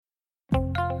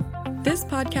This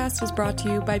podcast is brought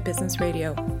to you by Business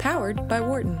Radio, powered by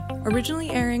Wharton, originally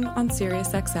airing on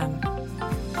SiriusXM.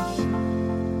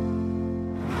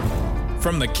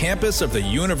 From the campus of the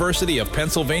University of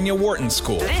Pennsylvania Wharton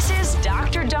School. This is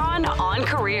Dr. Dawn on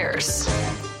Careers.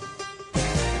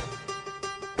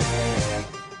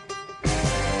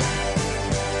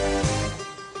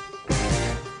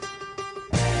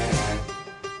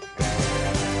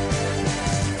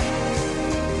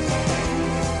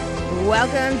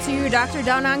 Welcome to Dr.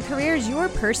 Dawn on Careers, your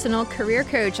personal career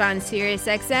coach on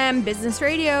SiriusXM Business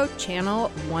Radio, channel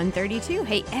 132.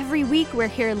 Hey, every week we're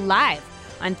here live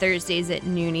on Thursdays at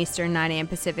noon Eastern, 9 a.m.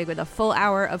 Pacific with a full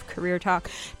hour of career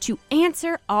talk to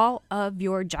answer all of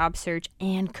your job search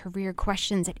and career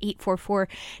questions at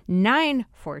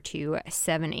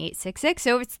 844-942-7866.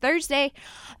 So if it's Thursday,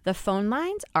 the phone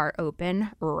lines are open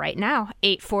right now,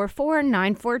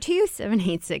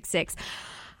 844-942-7866.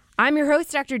 I'm your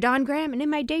host, Dr. Dawn Graham, and in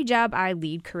my day job, I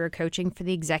lead career coaching for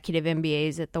the executive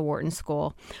MBAs at the Wharton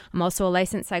School. I'm also a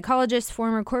licensed psychologist,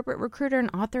 former corporate recruiter, and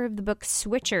author of the book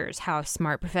Switchers, How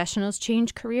Smart Professionals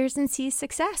Change Careers and Seize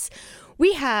Success.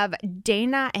 We have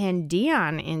Dana and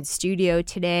Dion in studio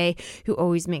today, who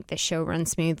always make the show run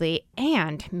smoothly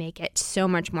and make it so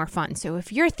much more fun. So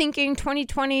if you're thinking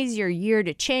 2020 is your year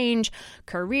to change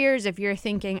careers, if you're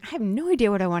thinking, I have no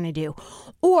idea what I want to do,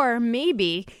 or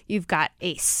maybe you've got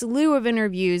a slew of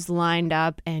interviews lined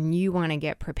up and you want to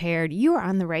get prepared, you are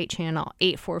on the right channel.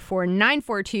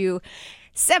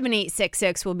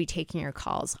 844-942-7866. We'll be taking your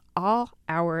calls all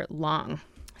hour long.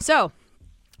 So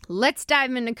let's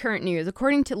dive into current news.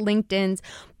 According to LinkedIn's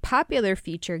popular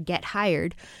feature, Get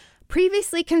Hired,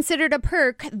 previously considered a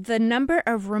perk, the number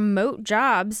of remote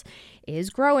jobs is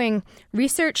growing.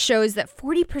 Research shows that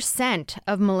 40%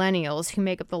 of millennials, who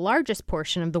make up the largest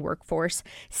portion of the workforce,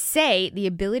 say the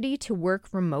ability to work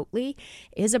remotely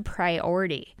is a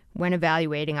priority when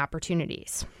evaluating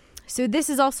opportunities. So this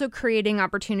is also creating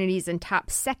opportunities in top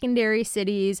secondary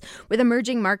cities with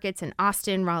emerging markets in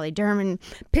Austin, Raleigh-Durham,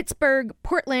 Pittsburgh,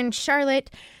 Portland, Charlotte.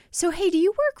 So, hey, do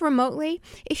you work remotely?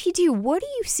 If you do, what do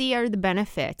you see are the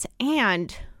benefits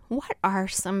and what are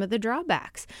some of the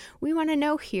drawbacks? We want to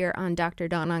know here on Dr.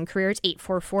 Dawn on Careers,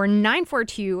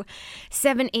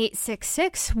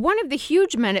 844-942-7866. One of the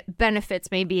huge benefits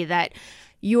may be that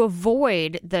you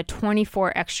avoid the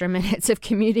 24 extra minutes of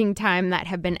commuting time that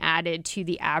have been added to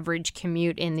the average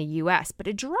commute in the U.S. But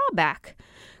a drawback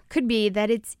could be that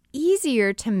it's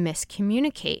easier to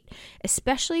miscommunicate,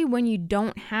 especially when you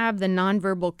don't have the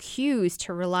nonverbal cues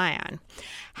to rely on.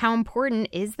 How important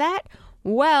is that?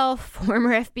 Well,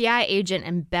 former FBI agent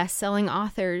and best-selling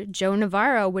author Joe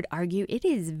Navarro would argue it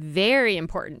is very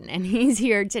important, and he's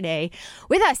here today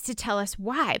with us to tell us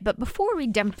why. But before we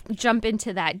jump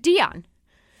into that, Dion,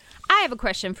 I have a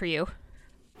question for you.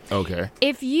 Okay.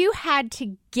 If you had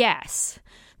to guess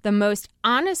the most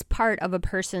honest part of a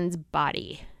person's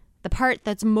body, the part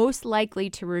that's most likely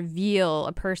to reveal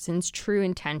a person's true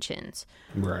intentions,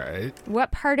 right?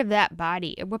 What part of the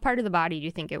body do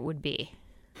you think it would be?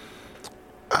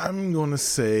 I'm going to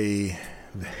say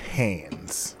the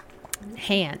hands.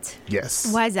 Hands.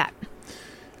 Yes. Why is that?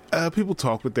 People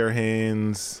talk with their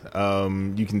hands.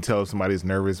 You can tell if somebody's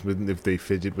nervous if they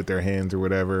fidget with their hands or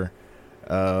whatever.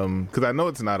 Because I know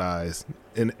it's not eyes.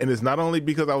 And it's not only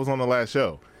because I was on the last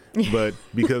show, but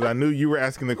because I knew you were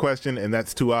asking the question and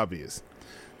that's too obvious.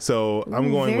 So I'm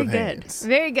going with hands.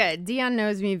 Very good. Dion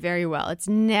knows me very well. It's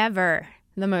never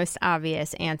the most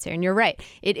obvious answer. And you're right.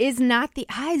 It is not the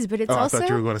eyes, but it's also... I thought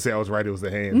you were going to say I was right. It was the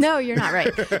hands. No, you're not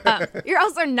right. You're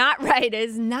also not right. It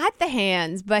is not the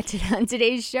hands. But on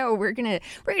today's show, we're gonna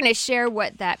share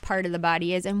what that part of the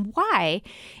body is and why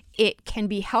it can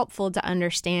be helpful to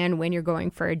understand when you're going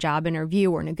for a job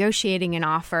interview or negotiating an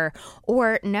offer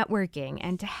or networking.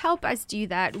 And to help us do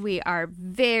that, we are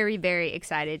very, very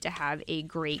excited to have a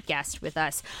great guest with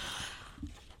us.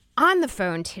 On the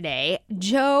phone today,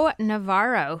 Joe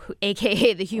Navarro,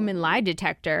 a.k.a. the human lie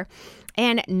detector,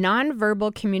 and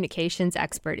nonverbal communications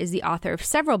expert, is the author of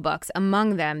several books,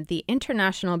 among them the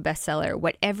international bestseller,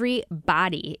 What Every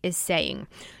Body is Saying.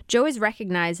 Joe is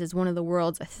recognized as one of the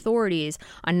world's authorities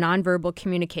on nonverbal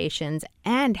communications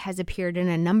and has appeared in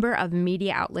a number of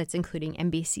media outlets, including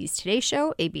NBC's Today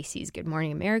Show, ABC's Good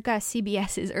Morning America,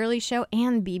 CBS's Early Show,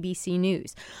 and BBC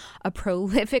News. A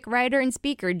prolific writer and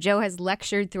speaker, Joe has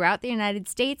lectured throughout the United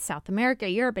States, South America,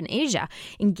 Europe, and Asia,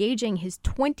 engaging his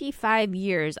 25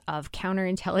 years of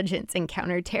counterintelligence and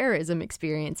counterterrorism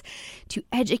experience to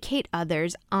educate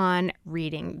others on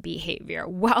reading behavior.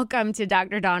 Welcome to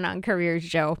Dr. Dawn on Careers,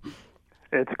 Joe.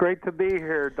 It's great to be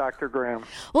here, Dr. Graham.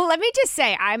 Well, let me just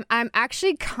say, I'm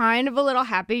actually kind of a little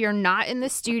happy you're not in the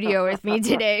studio with me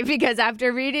today, because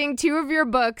after reading 2 of your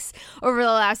books over the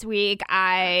last week,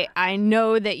 I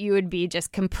know that you would be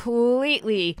just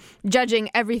completely judging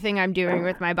everything I'm doing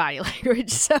with my body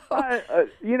language. So,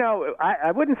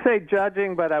 I wouldn't say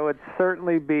judging, but I would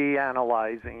certainly be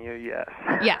analyzing you. Yes.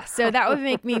 Yeah. So that would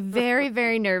make me very,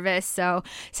 very nervous. So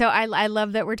I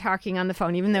love that we're talking on the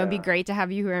phone, even though it'd be great to have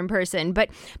you here in person. But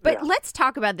let's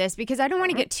talk about this, because I don't want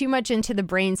to get too much into the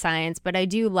brain science, but I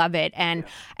do love it. And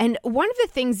one of the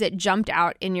things that jumped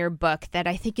out in your book that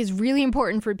I think is really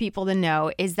important for people to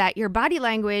know is that your body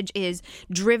language is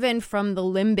driven from the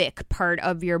limbic part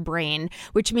of your brain,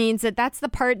 which means that that's the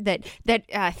part that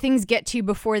things get to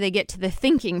before they get to the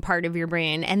thinking part of your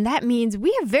brain. And that means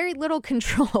we have very little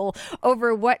control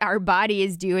over what our body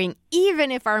is doing,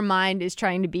 even if our mind is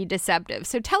trying to be deceptive.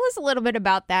 So tell us a little bit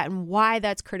about that and why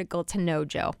that's critical to know,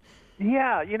 Joe.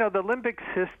 Yeah, the limbic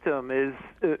system is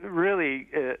really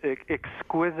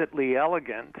exquisitely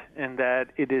elegant in that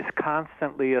it is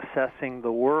constantly assessing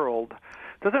the world,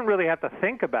 doesn't really have to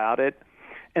think about it,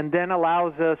 and then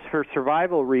allows us, for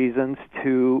survival reasons,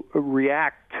 to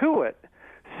react to it.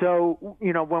 So,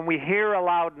 when we hear a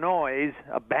loud noise,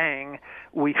 a bang,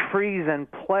 we freeze in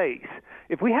place.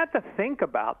 If we had to think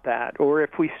about that, or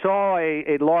if we saw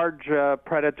a large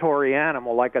predatory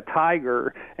animal like a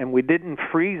tiger and we didn't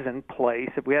freeze in place,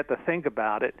 if we had to think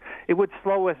about it, it would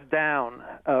slow us down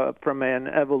from an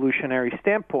evolutionary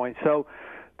standpoint. So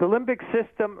the limbic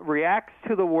system reacts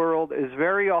to the world, is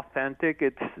very authentic.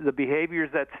 It's the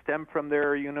behaviors that stem from there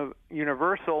are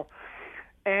universal.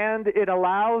 And it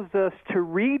allows us to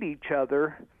read each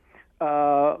other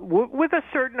with a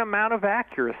certain amount of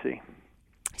accuracy.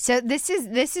 So this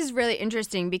is really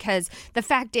interesting, because the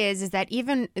fact is that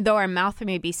even though our mouth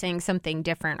may be saying something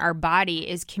different, our body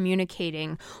is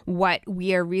communicating what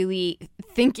we are really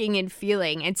thinking and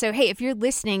feeling. And so, hey, if you're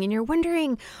listening and you're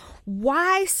wondering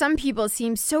why some people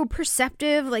seem so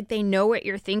perceptive, like they know what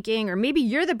you're thinking, or maybe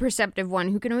you're the perceptive one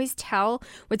who can always tell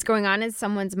what's going on in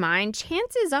someone's mind,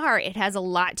 chances are it has a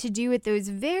lot to do with those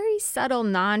very subtle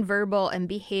nonverbal and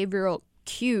behavioral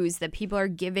cues that people are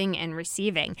giving and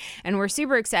receiving. And we're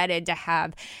super excited to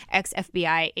have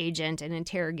ex-FBI agent and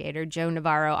interrogator Joe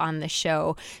Navarro on the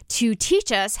show to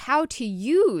teach us how to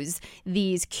use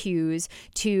these cues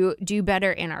to do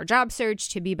better in our job search,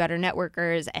 to be better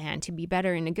networkers, and to be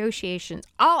better in negotiations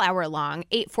all hour long.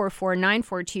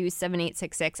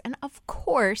 844-942-7866. And of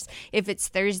course, if it's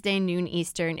Thursday, noon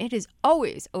Eastern, it is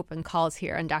always open calls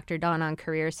here on Dr. Dawn on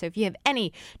Careers. So if you have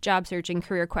any job searching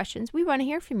career questions, we want to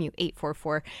hear from you.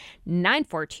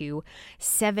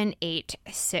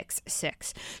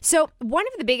 844-942-7866. So one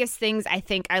of the biggest things I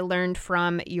think I learned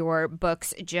from your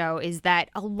books, Joe, is that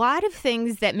a lot of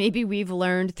things that maybe we've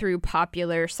learned through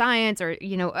popular science or,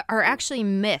 are actually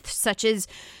myths, such as,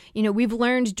 we've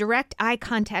learned direct eye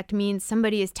contact means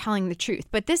somebody is telling the truth.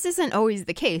 But this isn't always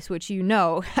the case, which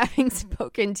having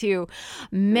spoken to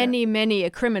many a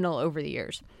criminal over the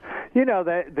years.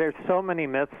 There's so many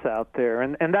myths out there,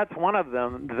 and that's one of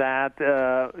them that,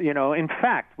 in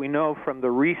fact, we know from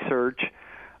the research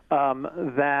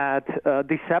that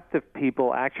deceptive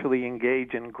people actually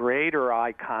engage in greater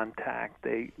eye contact.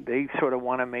 They sort of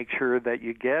want to make sure that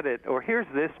you get it. Or here's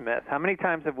this myth. How many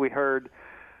times have we heard,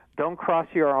 don't cross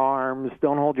your arms,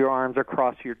 don't hold your arms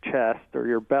across your chest or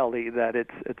your belly, that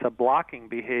it's a blocking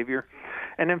behavior?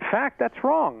 And in fact, that's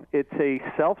wrong. It's a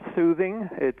self-soothing,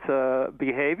 it's a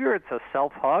behavior, it's a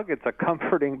self-hug, it's a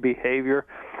comforting behavior.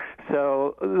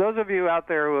 So those of you out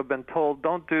there who have been told,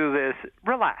 don't do this,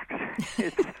 relax.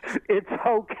 It's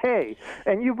okay.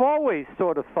 And you've always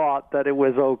sort of thought that it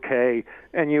was okay,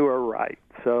 and you were right.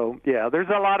 So, yeah, there's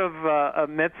a lot of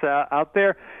myths out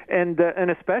there, and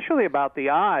especially about the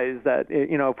eyes, that,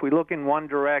 if we look in one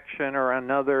direction or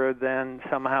another, then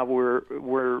somehow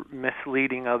we're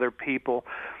misleading other people.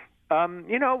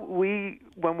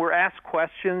 When we're asked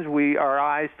questions, our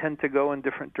eyes tend to go in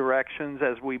different directions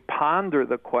as we ponder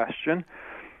the question,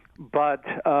 but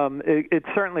it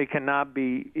certainly cannot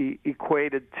be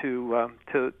equated to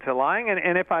lying.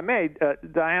 And if I may,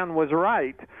 Diane was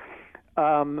right.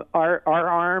 Our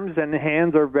arms and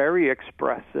hands are very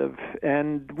expressive,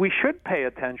 and we should pay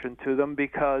attention to them,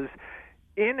 because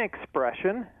in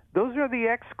expression, those are the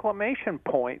exclamation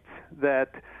points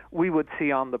that we would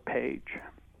see on the page.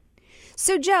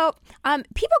 So, Joe,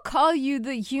 people call you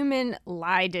the human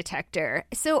lie detector.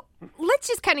 So let's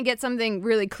just kind of get something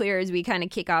really clear as we kind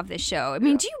of kick off this show. I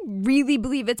mean, do you really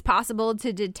believe it's possible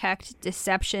to detect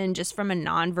deception just from a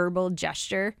nonverbal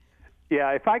gesture? Yeah,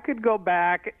 if I could go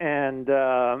back and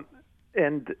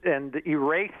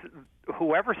erase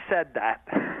whoever said that,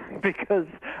 because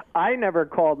I never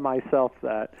called myself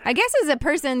that. I guess as a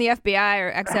person in the FBI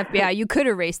or ex-FBI, you could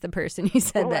erase the person who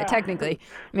said that, technically.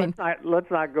 I mean, let's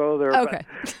not go there. Okay.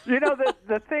 But,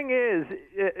 the thing is,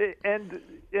 and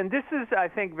this is, I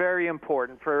think, very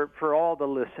important for all the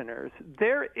listeners,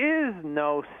 there is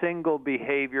no single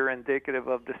behavior indicative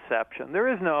of deception. There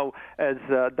is no, as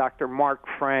Dr. Mark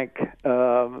Frank,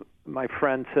 my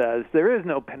friend, says, there is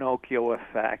no Pinocchio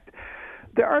effect.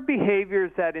 There are behaviors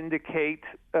that indicate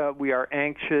we are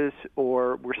anxious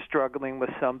or we're struggling with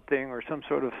something or some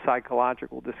sort of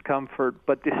psychological discomfort,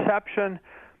 but deception,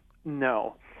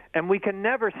 no. And we can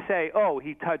never say, oh,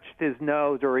 he touched his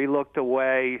nose or he looked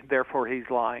away, therefore he's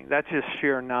lying. That's just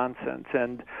sheer nonsense.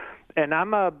 And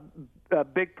I'm a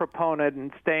big proponent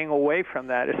in staying away from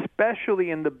that, especially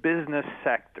in the business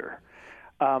sector.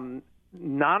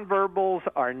 Nonverbals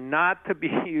are not to be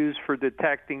used for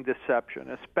detecting deception,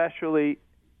 especially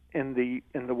in the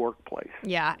workplace.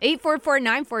 Yeah.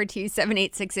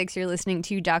 844-942-7866. You're listening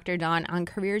to Dr. Don on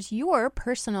Careers, your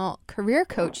personal career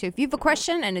coach. So if you have a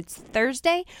question and it's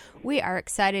Thursday, we are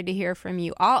excited to hear from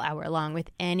you all hour long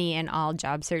with any and all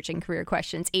job searching career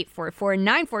questions.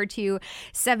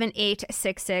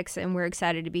 844-942-7866. And we're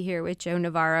excited to be here with Joe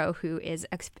Navarro, who is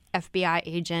FBI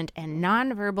agent and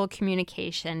nonverbal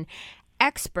communication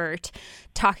expert,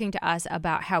 talking to us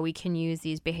about how we can use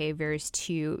these behaviors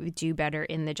to do better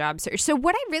in the job search. So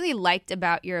what I really liked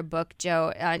about your book,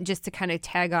 Joe, just to kind of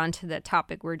tag on to the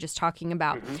topic we're just talking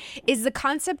about, is the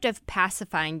concept of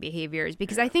pacifying behaviors,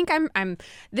 because I think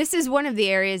this is one of the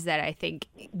areas that I think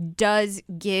does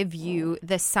give you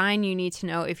the sign you need to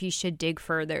know if you should dig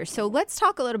further. So let's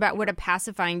talk a little about what a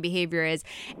pacifying behavior is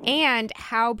and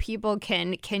how people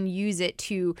can use it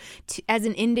to as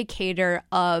an indicator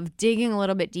of digging a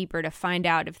little bit deeper to find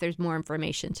out if there's more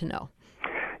information to know.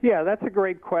 Yeah, that's a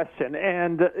great question.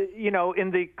 And,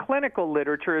 in the clinical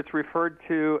literature, it's referred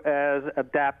to as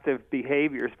adaptive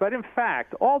behaviors. But in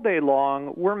fact, all day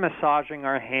long, we're massaging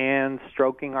our hands,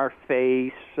 stroking our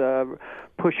face,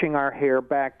 pushing our hair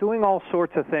back, doing all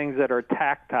sorts of things that are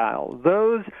tactile.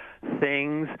 Those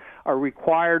things are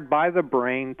required by the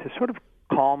brain to sort of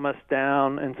calm us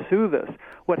down and soothe us.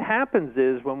 What happens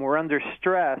is when we're under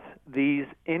stress, these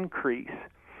increase.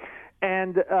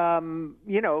 And,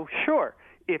 sure,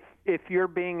 if you're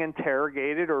being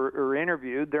interrogated or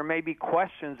interviewed, there may be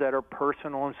questions that are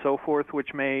personal and so forth,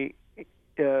 which may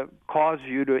cause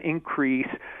you to increase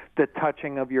the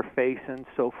touching of your face and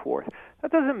so forth.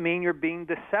 That doesn't mean you're being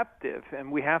deceptive, and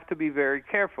we have to be very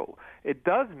careful. It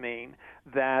does mean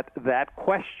that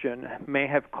question may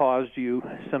have caused you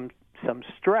some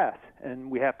stress,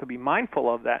 and we have to be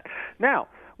mindful of that. Now,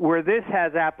 where this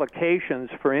has applications,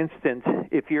 for instance,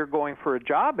 if you're going for a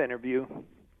job interview,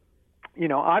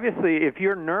 obviously if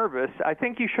you're nervous, I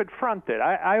think you should front it.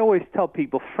 I always tell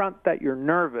people, front that you're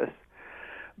nervous,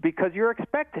 because you're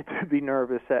expected to be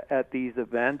nervous at these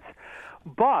events.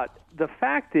 But the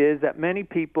fact is that many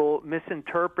people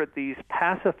misinterpret these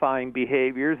pacifying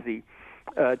behaviors, the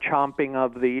chomping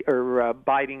of or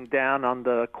biting down on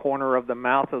the corner of the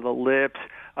mouth of the lips,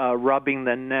 rubbing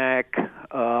the neck,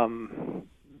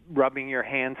 rubbing your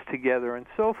hands together, and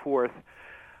so forth.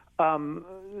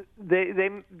 They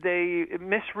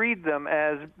misread them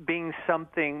as being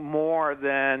something more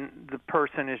than the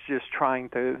person is just trying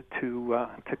to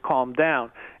calm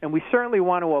down. And we certainly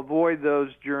want to avoid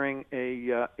those during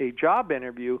a job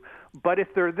interview. But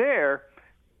if they're there,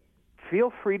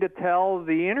 feel free to tell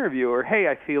the interviewer, hey,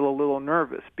 I feel a little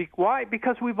nervous. Why?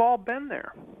 Because we've all been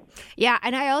there. Yeah,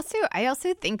 and I also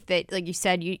think that, like you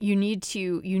said, you need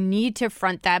to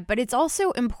front that, but it's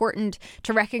also important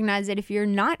to recognize that if you're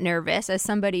not nervous, as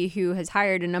somebody who has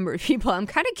hired a number of people, I'm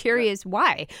kind of curious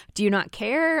why. Do you not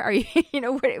care? Are you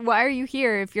why are you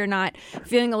here if you're not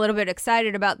feeling a little bit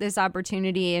excited about this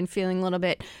opportunity and feeling a little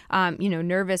bit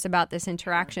nervous about this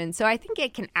interaction? So I think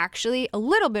it can actually, a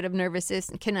little bit of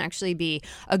nervousness can actually be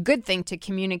a good thing to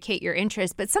communicate your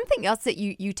interest. But something else that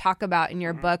you talk about in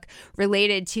your book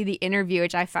related to the interview,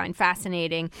 which I find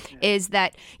fascinating, is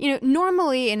that,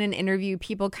 normally in an interview,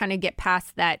 people kind of get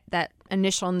past that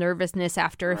initial nervousness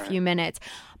after a few minutes.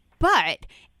 But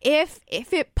if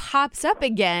it pops up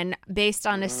again based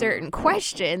on a certain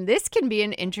question, this can be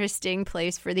an interesting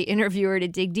place for the interviewer to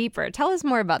dig deeper. Tell us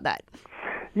more about that.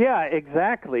 Yeah,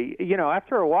 exactly.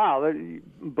 After a while,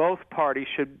 both parties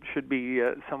should be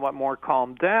somewhat more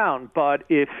calmed down. But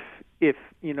if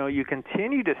you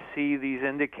continue to see these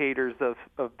indicators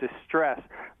of distress,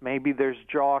 maybe there's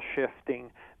jaw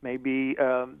shifting, maybe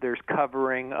there's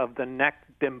covering of the neck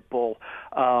dimple,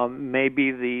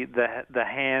 maybe the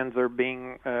hands are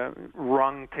being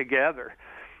wrung together.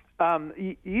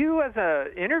 You as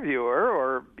an interviewer,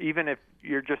 or even if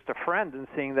you're just a friend and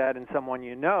seeing that in someone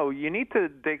you know, you need to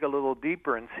dig a little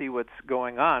deeper and see what's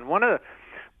going on. One of the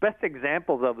best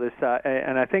examples of this,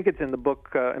 and I think it's in the book,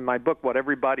 in my book, What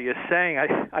Everybody Is Saying.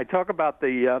 I talk about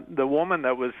the woman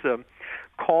that was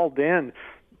called in,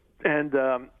 and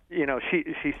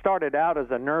she started out as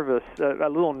a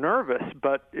little nervous,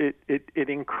 but it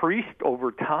increased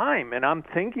over time. And I'm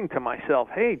thinking to myself,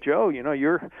 hey, Joe,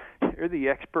 you're the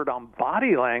expert on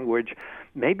body language.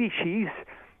 Maybe she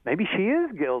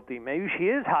is guilty. Maybe she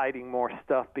is hiding more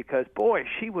stuff because, boy,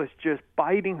 she was just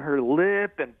biting her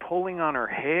lip and pulling on her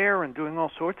hair and doing all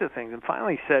sorts of things. And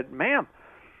finally said, ma'am,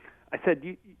 I said,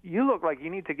 you look like you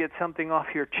need to get something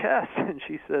off your chest. And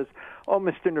she says, oh,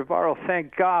 Mr. Navarro,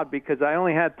 thank God, because I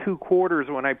only had 2 quarters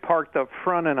when I parked up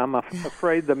front, and I'm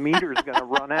afraid the meter's going to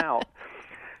run out.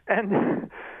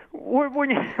 And when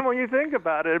you think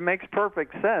about it, it makes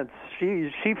perfect sense.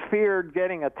 She feared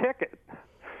getting a ticket.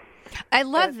 I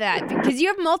love that because you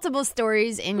have multiple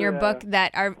stories in your book that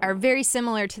are very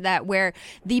similar to that, where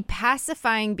the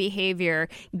pacifying behavior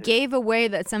gave away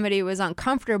that somebody was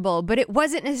uncomfortable, but it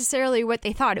wasn't necessarily what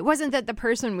they thought. It wasn't that the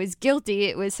person was guilty.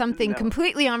 It was something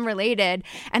completely unrelated.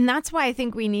 And that's why I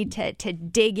think we need to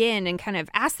dig in and kind of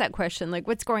ask that question, like,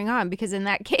 what's going on? Because in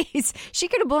that case, she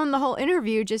could have blown the whole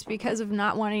interview just because of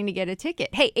not wanting to get a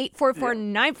ticket. Hey,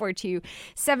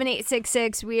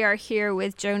 844-942-7866. We are here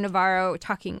with Joe Navarro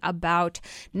talking about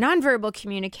nonverbal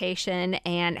communication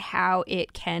and how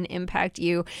it can impact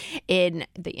you in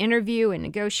the interview and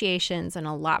negotiations and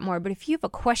a lot more. But if you have a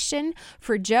question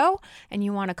for Joe and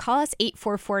you want to call us,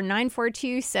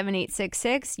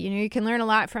 844-942-7866, you can learn a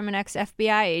lot from an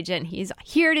ex-FBI agent. He's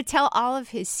here to tell all of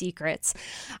his secrets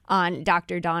on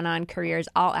Dr. Don on Careers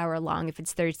all hour long. If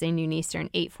it's Thursday, noon Eastern,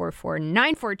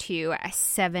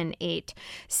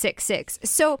 844-942-7866.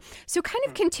 So kind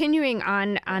of continuing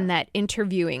on that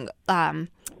interviewing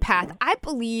path, I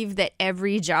believe that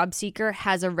every job seeker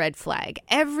has a red flag.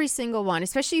 Every single one,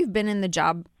 especially if you've been in the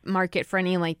job market for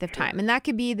any length of time. And that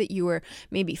could be that you were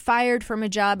maybe fired from a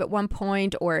job at one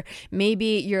point, or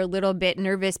maybe you're a little bit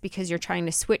nervous because you're trying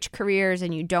to switch careers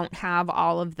and you don't have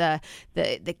all of the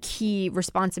key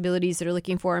responsibilities that are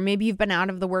looking for. Or maybe you've been out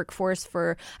of the workforce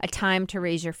for a time to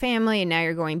raise your family and now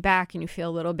you're going back and you feel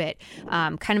a little bit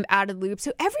kind of out of the loop.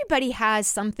 So everybody has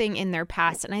something in their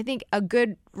past. And I think a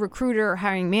good recruiter or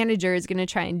hiring manager is going to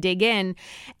try and dig in.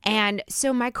 And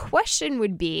so my question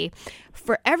would be,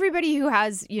 for everybody who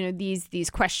has, these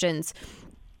questions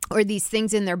or these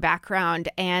things in their background,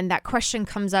 and that question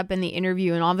comes up in the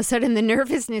interview, and all of a sudden the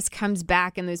nervousness comes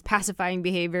back and those pacifying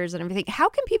behaviors and everything, how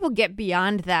can people get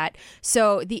beyond that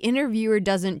so the interviewer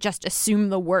doesn't just assume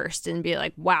the worst and be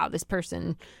like, wow, this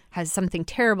person has something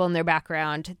terrible in their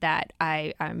background that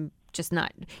I'm just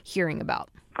not hearing about?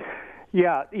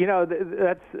 Yeah,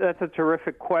 that's a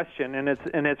terrific question, and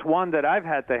it's one that I've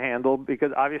had to handle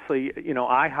because obviously,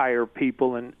 I hire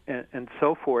people and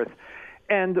so forth.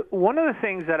 And one of the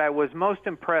things that I was most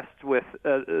impressed with,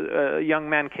 a young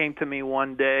man came to me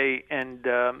one day and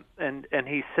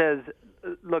he says,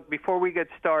 "Look, before we get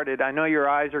started, I know your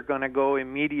eyes are going to go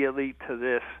immediately to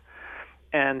this."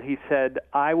 And he said,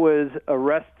 "I was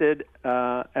arrested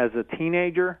as a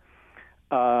teenager.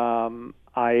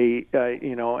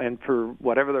 And for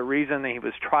whatever the reason, he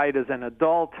was tried as an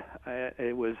adult.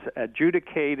 It was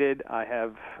adjudicated. I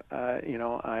have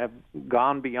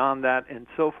gone beyond that and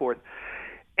so forth."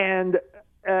 And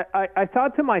I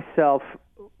thought to myself,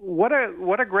 what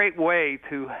a great way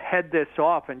to head this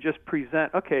off and just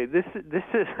present. Okay, this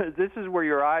is where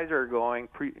your eyes are going.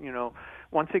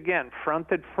 Once again,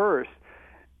 fronted first.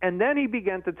 And then he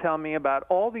began to tell me about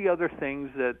all the other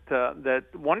things that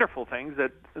wonderful things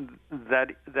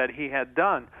that he had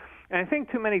done. And I think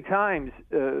too many times,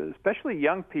 especially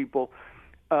young people,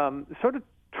 sort of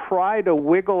try to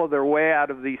wiggle their way out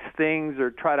of these things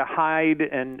or try to hide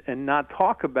and not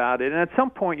talk about it. And at some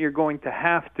point, you're going to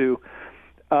have to.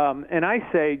 And I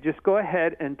say, just go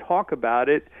ahead and talk about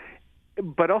it,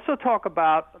 but also talk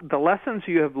about the lessons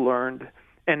you have learned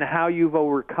and how you've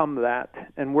overcome that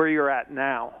and where you're at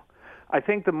now. I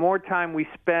think the more time we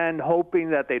spend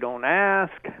hoping that they don't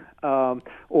ask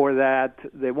or that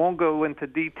they won't go into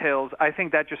details, I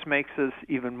think that just makes us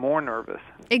even more nervous.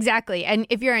 Exactly. And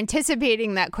if you're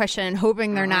anticipating that question and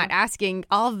hoping they're not asking,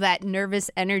 all of that nervous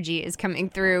energy is coming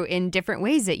through in different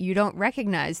ways that you don't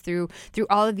recognize through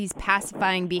all of these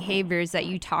pacifying behaviors that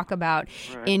you talk about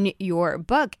in your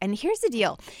book. And here's the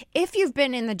deal. If you've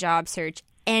been in the job search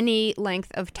any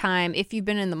length of time, if you've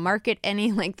been in the market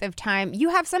any length of time, you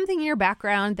have something in your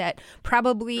background that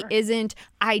probably isn't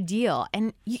ideal,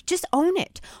 and you just own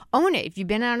it. Own it. If you've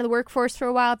been out of the workforce for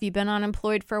a while, if you've been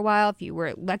unemployed for a while, if you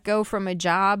were let go from a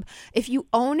job, if you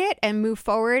own it and move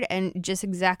forward and just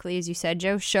exactly as you said,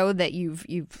 Joe, show that you've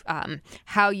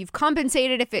how you've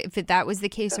compensated if that was the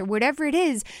case or whatever it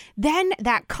is, then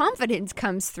that confidence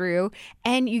comes through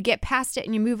and you get past it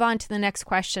and you move on to the next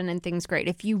question and things great.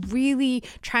 If you really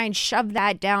try and shove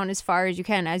that down as far as you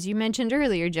can, as you mentioned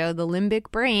earlier, Joe, the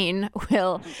limbic brain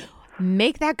will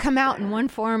make that come out in one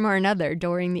form or another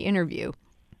during the interview.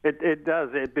 It does.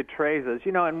 It betrays us.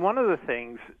 And one of the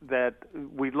things that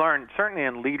we learned, certainly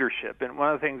in leadership, and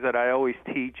one of the things that I always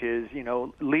teach is,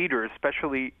 leaders,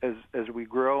 especially as we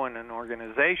grow in an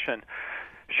organization,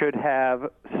 should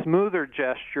have smoother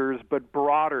gestures but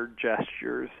broader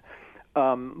gestures.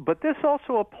 But this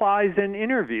also applies in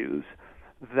interviews,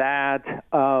 that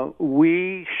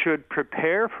we should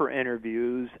prepare for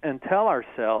interviews and tell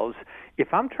ourselves,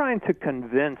 if I'm trying to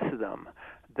convince them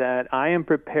that I am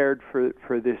prepared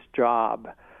for this job,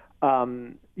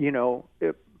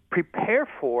 prepare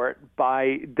for it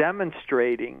by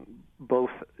demonstrating both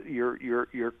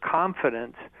your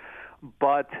confidence,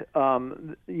 but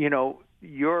your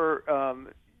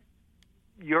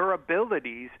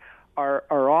abilities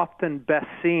are often best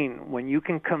seen when you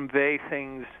can convey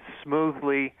things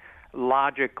smoothly,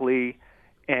 logically,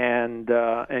 and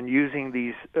using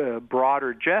these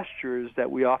broader gestures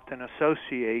that we often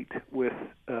associate with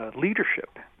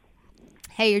leadership.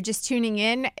 Hey, you're just tuning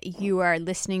in. You are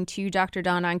listening to Dr.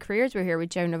 Don on Careers. We're here with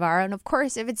Joe Navarro. And of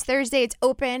course, if it's Thursday, it's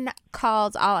open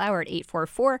calls all hour at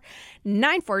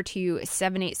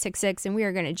 844-942-7866. And we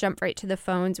are going to jump right to the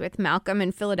phones with Malcolm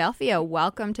in Philadelphia.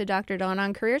 Welcome to Dr. Don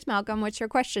on Careers. Malcolm, what's your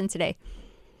question today?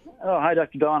 Oh, hi,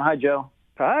 Dr. Don. Hi, Joe.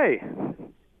 Hi.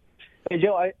 Hey,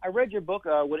 Joe, I read your book,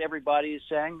 What Everybody Is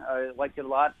Saying. I liked it a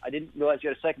lot. I didn't realize you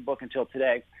had a second book until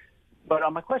today. But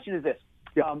my question is this.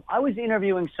 I was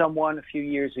interviewing someone a few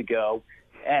years ago,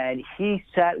 and he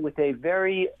sat with a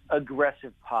very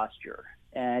aggressive posture.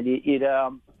 And it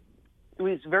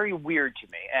was very weird to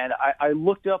me. And I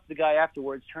looked up the guy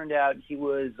afterwards. Turned out he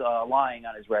was lying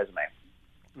on his resume.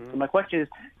 Mm-hmm. So my question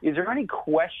is there any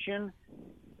question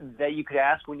that you could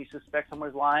ask when you suspect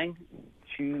someone's lying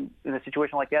in a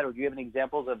situation like that? Or do you have any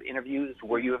examples of interviews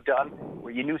where you have done,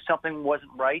 where you knew something wasn't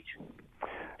right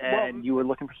and you were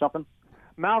looking for something?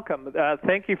 Malcolm,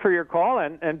 thank you for your call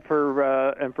and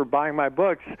for buying my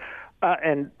books.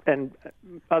 And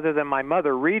other than my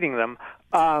mother reading them,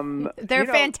 they're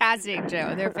fantastic,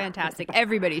 Joe. They're fantastic.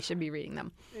 Everybody should be reading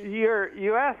them.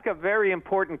 You ask a very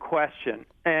important question,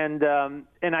 and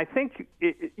I think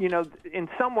in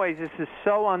some ways this is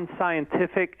so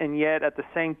unscientific, and yet at the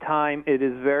same time it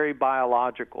is very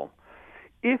biological.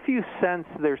 If you sense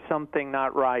there's something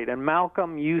not right, and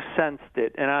Malcolm, you sensed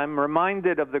it, and I'm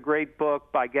reminded of the great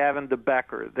book by Gavin de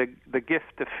Becker, The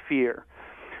Gift of Fear.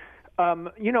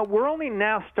 We're only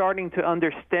now starting to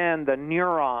understand the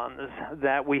neurons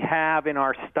that we have in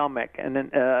our stomach and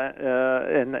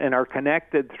are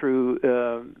connected through,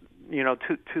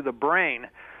 to the brain,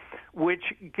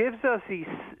 which gives us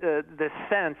the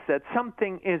sense that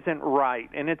something isn't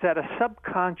right, and it's at a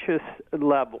subconscious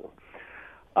level.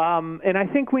 And I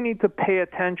think we need to pay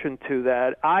attention to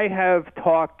that. I have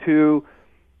talked to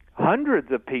hundreds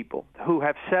of people who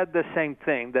have said the same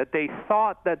thing, that they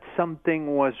thought that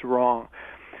something was wrong.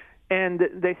 And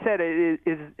they said,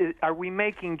 are we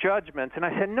making judgments? And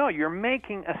I said, no, you're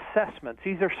making assessments.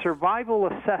 These are survival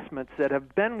assessments that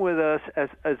have been with us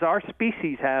as our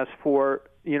species has for,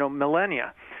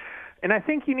 millennia. And I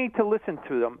think you need to listen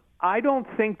to them. I don't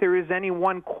think there is any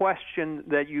one question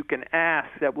that you can ask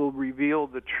that will reveal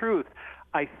the truth.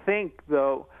 I think,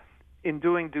 though, in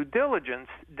doing due diligence,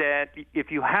 that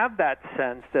if you have that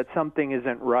sense that something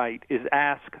isn't right, is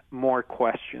ask more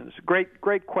questions.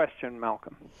 Great question,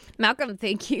 Malcolm. Malcolm,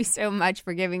 thank you so much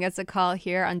for giving us a call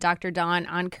here on Dr. Don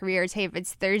on Careers. Hey, if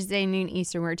it's Thursday, noon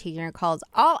Eastern, we're taking your calls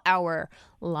all hour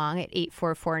long at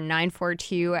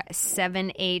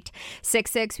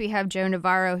 844-942-7866. We have Joe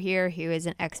Navarro here, who is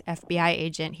an ex-FBI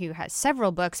agent who has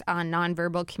several books on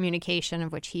nonverbal communication,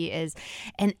 of which he is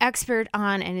an expert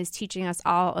on, and is teaching us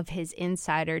all of his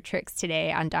insider tricks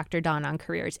today on Dr. Don on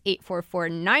Careers.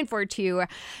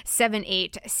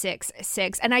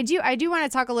 844-942-7866. And I do want to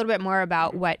talk a little bit more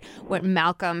about what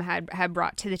Malcolm had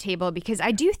brought to the table, because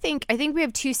I think we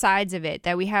have two sides of it.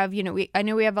 That we have, I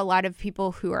know we have a lot of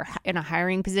people who are in a hiring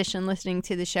hiring position listening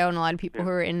to the show, and a lot of people who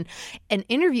are in an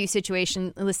interview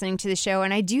situation listening to the show.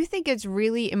 And I do think it's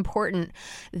really important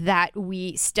that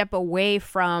we step away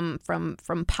from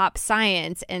pop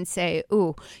science and say,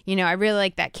 ooh, I really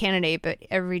like that candidate, but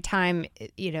every time,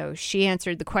 she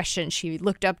answered the question, she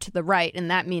looked up to the right,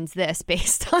 and that means this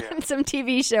based on some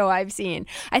TV show I've seen.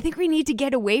 I think we need to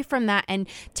get away from that and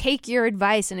take your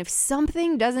advice. And if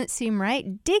something doesn't seem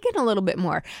right, dig in a little bit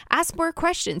more. Ask more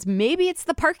questions. Maybe it's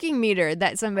the parking meter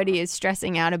that somebody is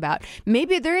stressing out about.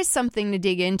 Maybe there is something to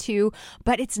dig into,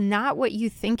 but it's not what you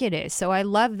think it is. So I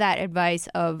love that advice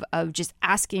of just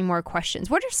asking more questions.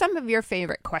 What are some of your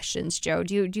favorite questions, Joe?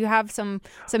 Do you have some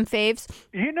faves?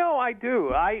 I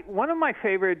do. One of my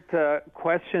favorite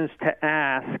questions to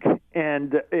ask,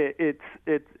 and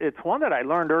it's one that I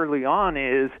learned early on,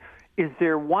 is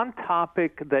there one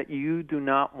topic that you do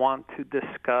not want to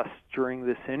discuss during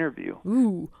this interview?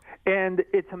 Ooh. And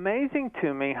it's amazing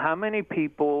to me how many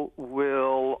people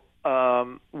will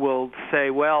say,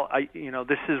 well,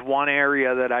 this is one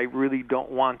area that I really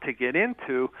don't want to get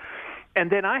into. And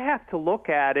then I have to look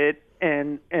at it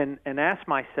and ask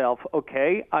myself,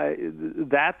 okay,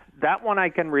 that one I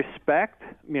can respect.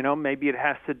 Maybe it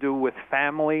has to do with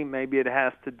family. Maybe it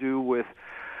has to do with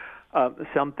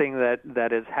something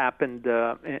that has happened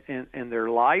in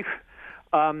their life.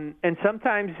 And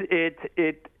sometimes it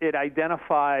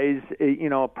identifies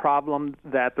a problem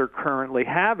that they're currently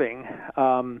having.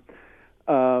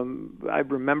 I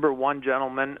remember one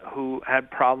gentleman who had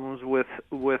problems with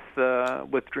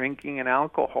drinking and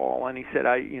alcohol, and he said,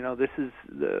 this is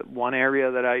the one area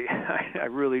that I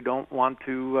really don't want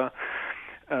to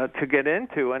get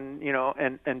into,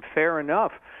 and fair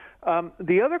enough.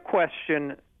 The other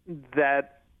question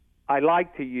that I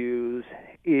like to use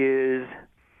is,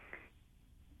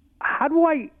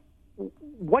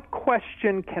 what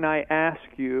question can I ask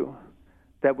you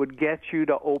that would get you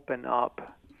to open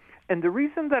up? And the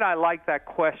reason that I like that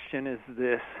question is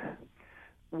this.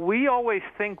 We always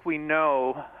think we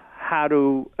know how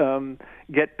to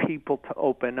get people to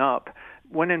open up,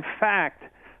 when in fact,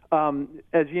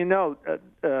 as you know,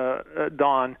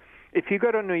 Don, if you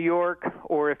go to New York,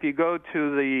 or if you go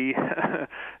to the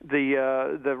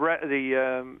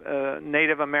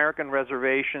Native American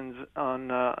reservations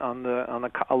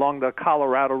along the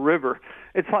Colorado River,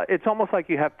 it's almost like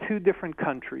you have two different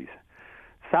countries.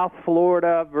 South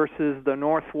Florida versus the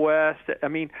Northwest. I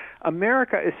mean,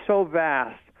 America is so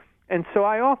vast. And so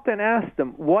I often ask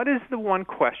them, what is the one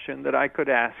question that I could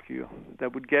ask you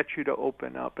that would get you to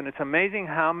open up? And it's amazing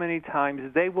how many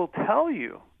times they will tell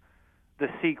you the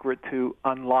secret to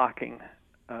unlocking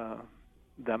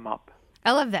them up.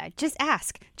 I love that. Just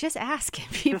ask.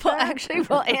 People actually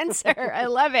will answer. I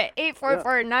love it.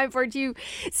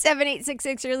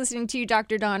 844-942-7866. You're listening to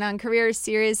Dr. Don on Careers,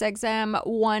 Sirius XM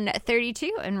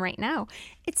 132. And right now,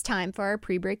 it's time for our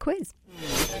pre-break quiz.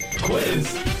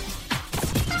 Quiz?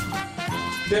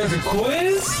 There's a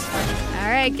quiz? All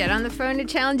right, get on the phone to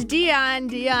challenge Dion.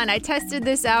 Dion, I tested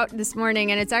this out this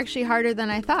morning, and it's actually harder than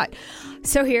I thought.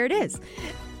 So here it is.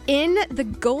 In the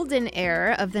golden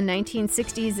era of the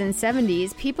 1960s and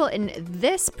 70s, people in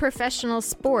this professional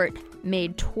sport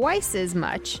made twice as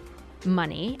much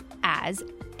money as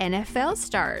NFL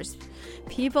stars.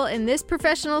 People in this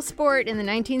professional sport in the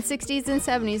 1960s and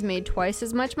 70s made twice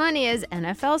as much money as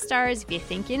NFL stars. If you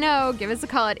think you know, give us a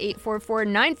call at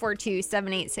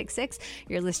 844-942-7866.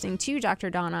 You're listening to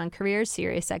Dr. Don on Careers,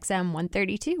 Sirius XM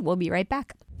 132. We'll be right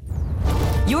back.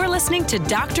 You're listening to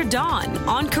Dr. Don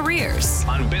on Careers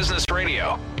on Business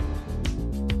Radio.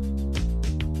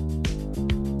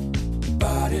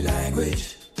 Body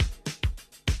language.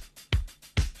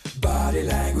 Body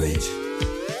language.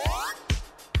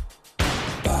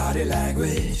 Body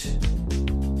language.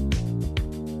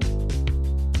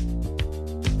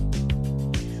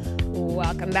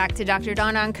 Welcome back to Dr.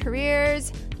 Don on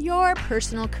Careers, your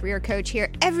personal career coach here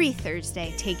every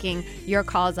Thursday, taking your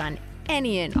calls on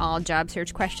any and all job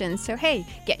search questions. So, hey,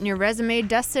 getting your resume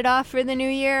dusted off for the new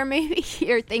year. Maybe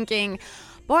you're thinking,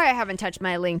 boy, I haven't touched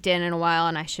my LinkedIn in a while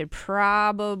and I should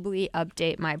probably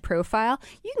update my profile.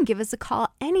 You can give us a call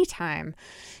anytime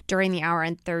during the hour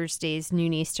on Thursdays,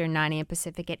 noon Eastern, 9 a.m.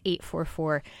 Pacific at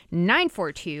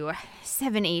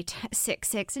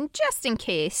 844-942-7866. And just in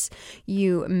case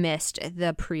you missed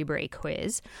the pre-break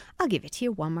quiz, I'll give it to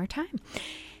you one more time.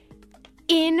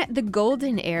 In the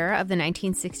golden era of the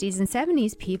 1960s and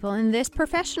 70s, people in this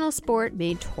professional sport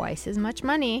made twice as much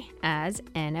money as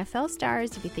NFL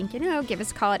stars. If you think you know, give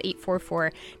us a call at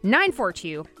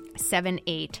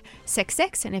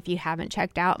 844-942-7866. And if you haven't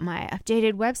checked out my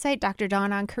updated website, Dr.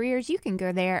 Dawn on Careers, you can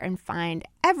go there and find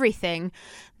everything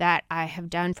that I have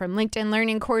done, from LinkedIn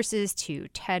Learning courses to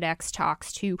TEDx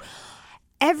talks to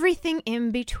everything in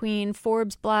between,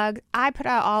 Forbes blog. I put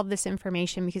out all of this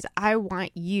information because I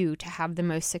want you to have the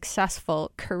most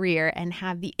successful career and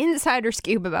have the insider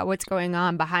scoop about what's going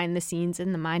on behind the scenes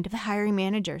in the mind of the hiring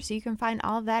manager. So you can find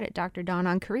all of that at Dr. Dawn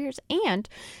on Careers, and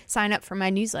sign up for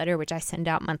my newsletter, which I send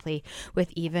out monthly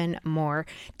with even more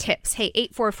tips. Hey,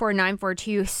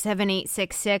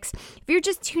 844-942-7866. If you're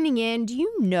just tuning in, do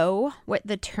you know what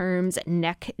the terms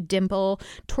neck dimple,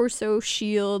 torso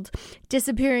shield,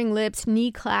 disappearing lips,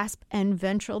 knee clasp, and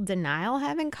ventral denial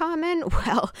have in common?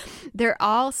 Well, they're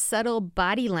all subtle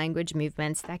body language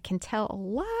movements that can tell a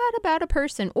lot about a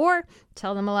person, or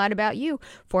tell them a lot about you.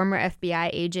 Former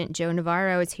FBI agent Joe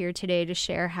Navarro is here today to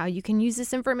share how you can use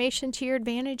this information to your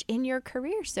advantage in your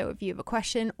career. So if you have a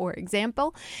question or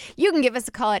example, you can give us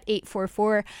a call at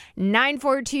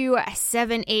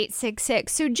 844-942-7866.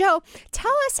 So Joe,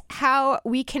 tell us how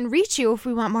we can reach you if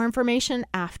we want more information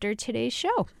after today's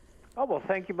show. Oh, well,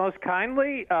 thank you most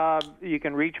kindly. You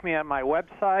can reach me at my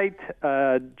website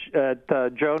at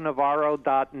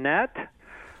joenavarro.net.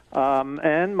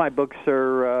 And my books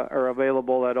are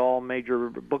available at all major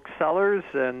booksellers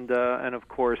and of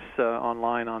course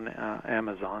online on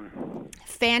Amazon.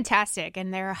 Fantastic,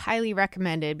 and they're highly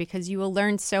recommended because you will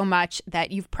learn so much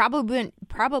that you've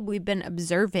probably been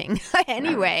observing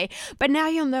anyway. But now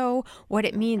you'll know what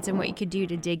it means and what you could do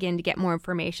to dig in to get more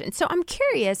information. So I'm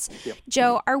curious,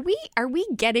 Joe, are we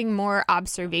getting more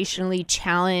observationally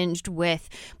challenged with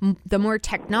the more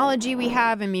technology we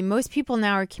have? I mean, most people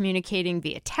now are communicating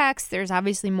via text. There's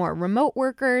obviously more remote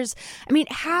workers. I mean,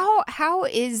 how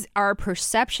is our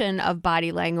perception of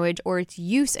body language or its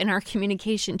use in our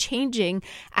communication changing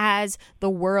as the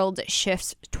world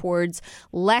shifts towards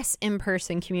less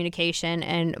in-person communication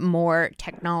and more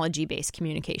technology-based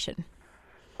communication?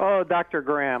 Oh, Dr.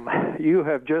 Graham, you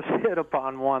have just hit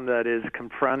upon one that is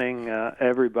confronting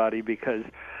everybody because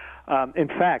in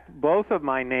fact, both of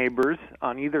my neighbors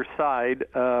on either side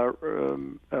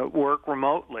work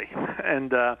remotely,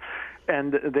 and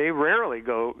they rarely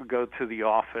go to the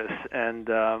office, and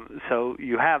so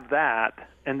you have that,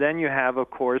 and then you have, of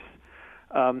course,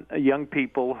 young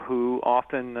people who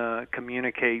often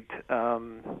communicate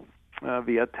via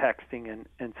texting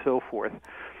and so forth.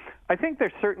 I think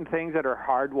there's certain things that are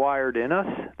hardwired in us.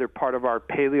 They're part of our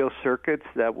paleo circuits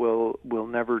that will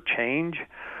never change.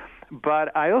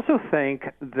 But I also think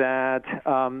that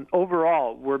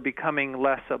overall we're becoming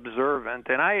less observant,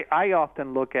 and I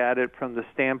often look at it from the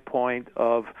standpoint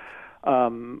of,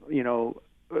 for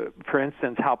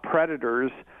instance, how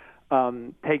predators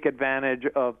take advantage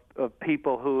of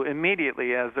people who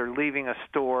immediately, as they're leaving a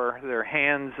store, their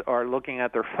hands are looking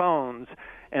at their phones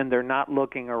and they're not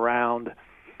looking around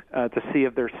to see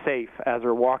if they're safe as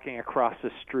they're walking across the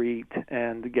street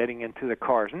and getting into the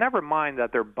cars. Never mind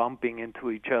that they're bumping into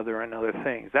each other and other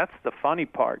things. That's the funny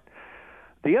part.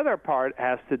 The other part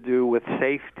has to do with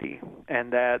safety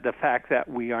and the fact that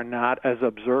we are not as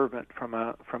observant from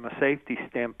a safety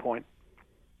standpoint.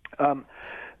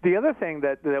 The other thing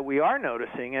that we are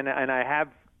noticing, and I have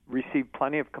received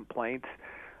plenty of complaints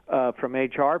from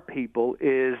HR people,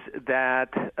 is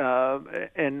that,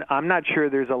 and I'm not sure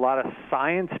there's a lot of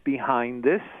science behind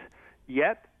this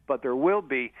yet, but there will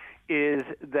be, is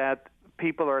that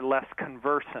people are less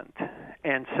conversant.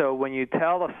 And so when you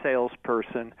tell a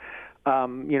salesperson,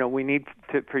 we need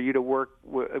for you to work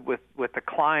with the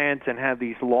clients and have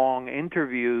these long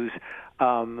interviews,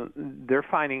 they're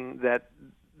finding that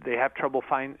they have trouble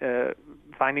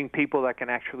finding people that can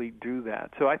actually do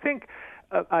that. So I think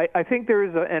there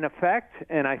is an effect,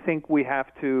 and I think we have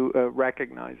to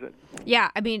recognize it. Yeah,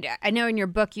 I mean, I know in your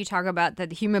book you talk about that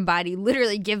the human body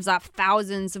literally gives off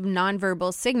thousands of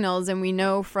nonverbal signals, and we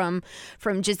know from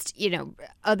just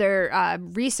other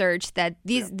research that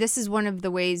this is one of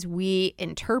the ways we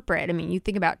interpret. I mean, you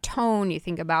think about tone, you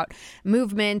think about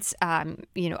movements,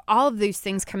 all of these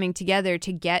things coming together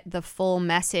to get the full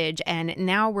message, and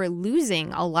now we're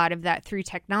losing a lot of that through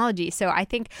technology. So I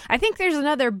think there's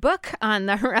another book on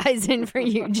the horizon for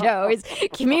you, Joe, is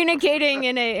communicating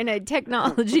in a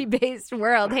technology-based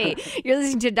world. Hey, you're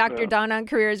listening to Dr. Dawn on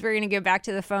Careers. We're going to go back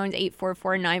to the phones,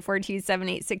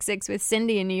 844-942-7866 with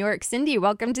Cindy in New York. Cindy,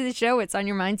 welcome to the show. What's on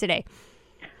your mind today?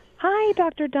 Hi,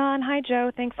 Dr. Dawn. Hi, Joe.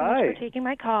 Thanks so much for taking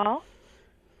my call.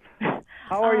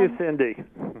 How are you, Cindy?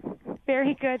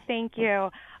 Very good, thank you.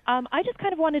 I just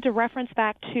kind of wanted to reference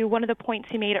back to one of the points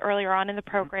you made earlier on in the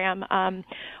program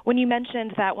when you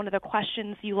mentioned that one of the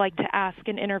questions you like to ask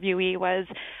an interviewee was,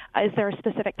 is there a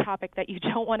specific topic that you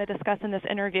don't want to discuss in this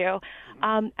interview?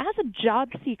 As a job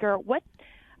seeker, what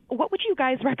would you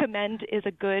guys recommend is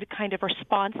a good kind of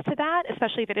response to that,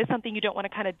 especially if it is something you don't want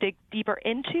to kind of dig deeper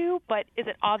into, but is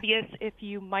it obvious if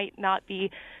you might not be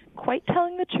quite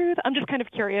telling the truth? I'm just kind of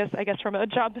curious, I guess, from a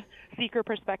job seeker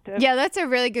perspective. Yeah, that's a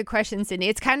really good question, Sydney.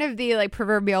 It's kind of the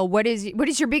proverbial, what is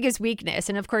your biggest weakness?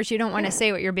 And of course, you don't want to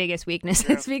say what your biggest weakness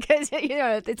is because,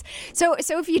 it's so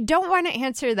if you don't want to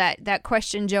answer that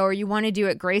question, Joe, or you want to do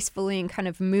it gracefully and kind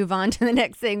of move on to the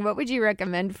next thing, what would you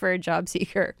recommend for a job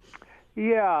seeker?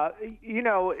 Yeah,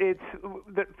 it's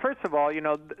first of all,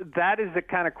 that is the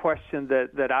kind of question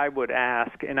that I would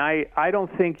ask, and I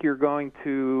don't think you're going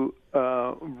to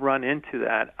run into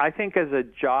that. I think as a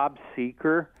job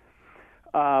seeker,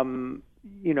 I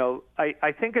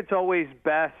think it's always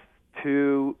best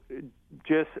to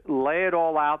just lay it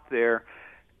all out there,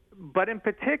 but in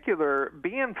particular,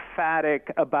 be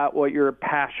emphatic about what you're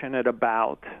passionate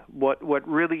about, what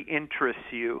really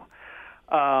interests you.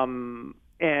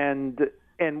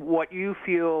 And what you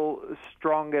feel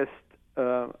strongest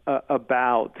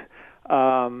about.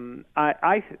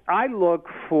 I look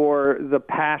for the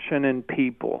passion in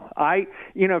people.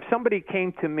 If somebody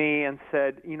came to me and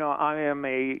said, I am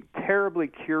a terribly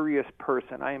curious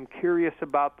person. I am curious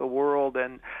about the world,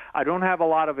 and I don't have a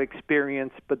lot of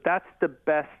experience, but that's the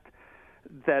best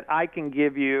that I can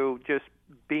give you, just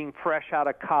being fresh out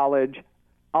of college,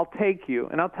 I'll take you.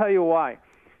 And I'll tell you why.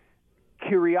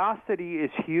 Curiosity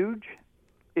is huge.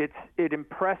 It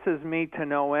impresses me to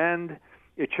no end.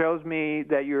 It shows me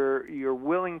that you're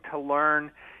willing to learn,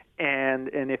 and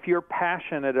if you're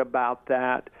passionate about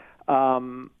that,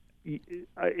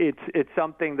 it's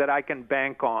something that I can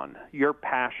bank on, your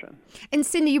passion. And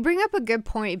Cindy, you bring up a good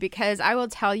point, because I will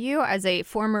tell you, as a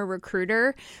former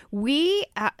recruiter, we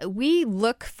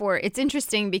look for, it's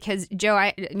interesting because, Joe,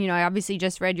 I obviously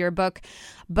just read your book,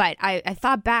 but I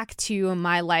thought back to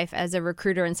my life as a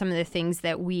recruiter and some of the things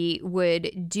that we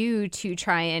would do to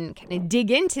try and kind of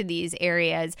dig into these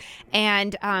areas.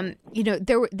 And,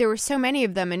 there were so many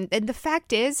of them. And the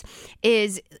fact is,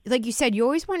 like you said, you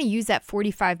always want to use that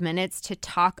 45 minutes to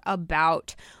talk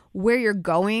about where you're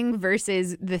going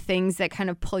versus the things that kind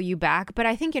of pull you back. But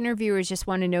I think interviewers just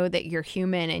want to know that you're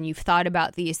human and you've thought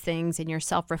about these things and you're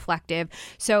self-reflective.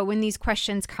 So when these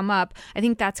questions come up, I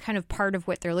think that's kind of part of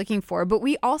what they're looking for. But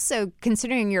we also,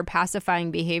 considering your pacifying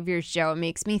behaviors, Joe, it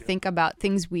makes me think about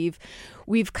things we've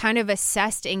kind of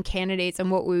assessed in candidates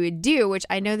and what we would do, which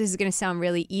I know this is going to sound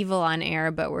really evil on air,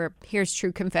 but here's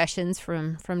true confessions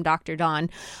from Dr. Dawn.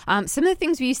 Some of the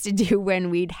things we used to do when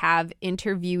we'd have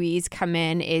interviewees come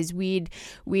in is we'd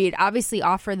obviously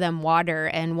offer them water,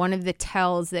 and one of the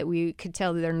tells that we could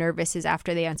tell that they're nervous is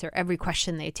after they answer every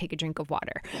question, they take a drink of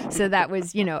water. So that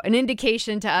was, an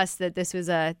indication to us that this was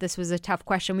a tough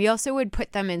question. We also would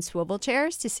put them in swivel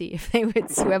chairs to see if they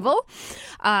would swivel.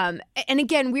 And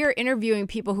again, we were interviewing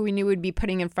people who we knew would be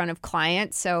putting in front of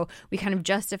clients, so we kind of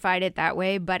justified it that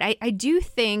way. But I do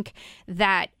think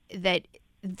that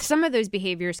some of those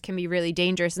behaviors can be really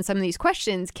dangerous, and some of these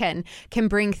questions can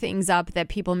bring things up that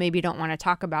people maybe don't want to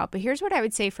talk about. But here's what I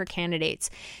would say for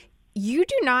candidates. You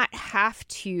do not have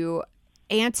to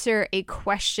answer a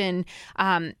question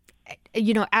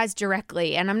as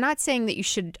directly. And I'm not saying that you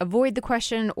should avoid the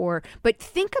question but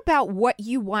think about what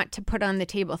you want to put on the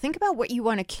table. Think about what you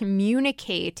want to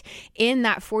communicate in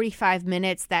that 45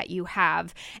 minutes that you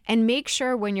have, and make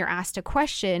sure when you're asked a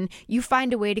question, you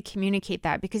find a way to communicate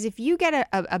that. Because if you get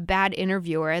a bad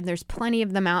interviewer, and there's plenty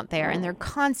of them out there, and they're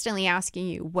constantly asking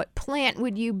you, what plant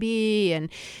would you be? And,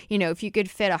 if you could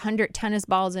fit 100 tennis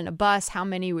balls in a bus, how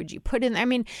many would you put in? I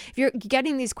mean, if you're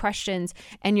getting these questions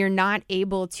and you're not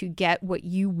able to get what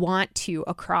you want to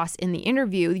across in the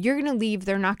interview, you're going to leave.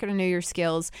 They're not going to know your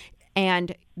skills,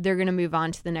 and they're going to move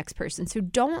on to the next person. So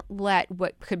don't let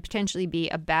what could potentially be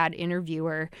a bad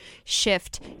interviewer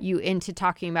shift you into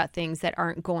talking about things that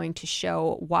aren't going to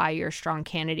show why you're a strong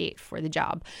candidate for the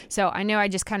job. So I know I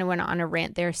just kind of went on a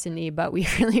rant there, Cindy, but we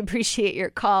really appreciate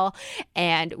your call,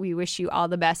 and we wish you all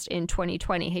the best in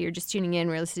 2020. Hey, you're just tuning in.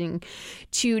 We're listening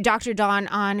to Dr. Dawn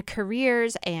on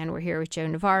Careers, and we're here with Joe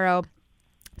Navarro,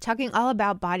 talking all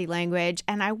about body language.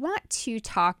 And I want to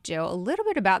talk, Joe, a little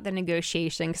bit about the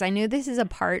negotiation, because I know this is a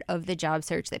part of the job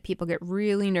search that people get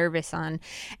really nervous on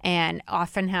and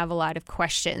often have a lot of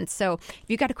questions. So if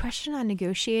you got a question on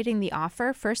negotiating the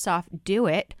offer, first off, do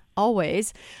it.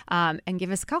 always, and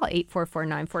give us a call,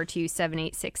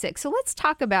 844-942-7866. So let's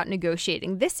talk about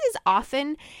negotiating. This is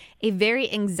often a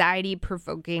very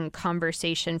anxiety-provoking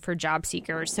conversation for job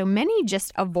seekers. So many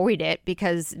just avoid it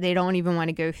because they don't even want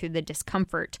to go through the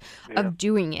discomfort of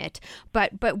doing it.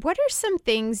 But what are some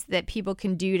things that people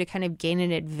can do to kind of gain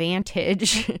an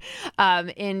advantage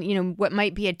in what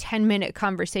might be a 10-minute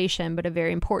conversation, but a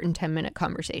very important 10-minute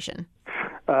conversation?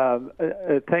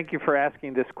 Thank you for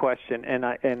asking this question, and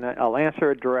I'll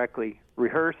answer it directly.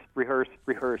 Rehearse, rehearse,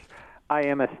 rehearse. I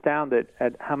am astounded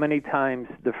at how many times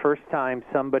the first time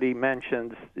somebody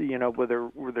mentions, whether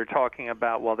they're talking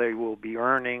about, well, they will be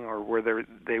earning or whether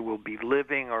they will be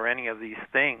living or any of these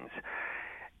things,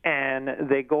 and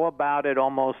they go about it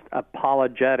almost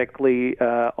apologetically, in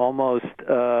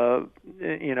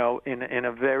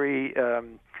a very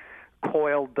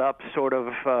coiled up sort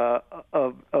of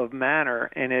manner,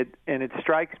 and it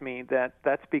strikes me that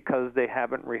that's because they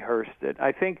haven't rehearsed it.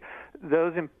 I think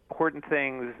those important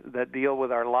things that deal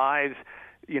with our lives,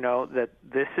 that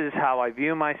this is how I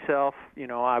view myself,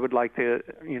 I would like to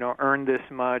earn this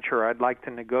much, or I'd like to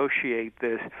negotiate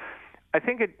this. I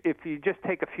think if you just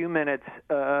take a few minutes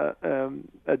a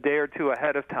day or two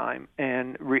ahead of time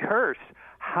and rehearse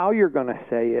how you're going to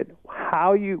say it,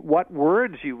 what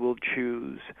words you will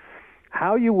choose,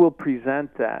 how you will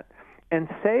present that, and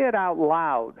say it out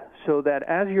loud so that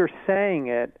as you're saying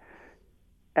it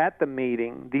at the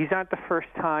meeting, these aren't the first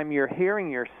time you're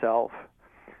hearing yourself,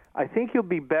 I think you'll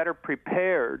be better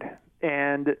prepared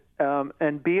and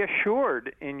be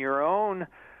assured in your own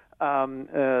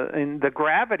in the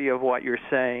gravity of what you're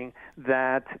saying,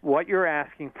 that what you're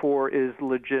asking for is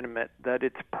legitimate, that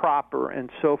it's proper, and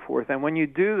so forth. And when you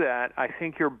do that, I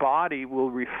think your body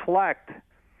will reflect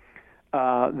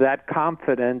that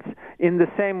confidence in the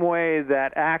same way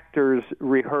that actors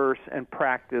rehearse and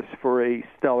practice for a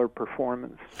stellar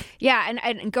performance. Yeah,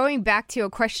 and going back to a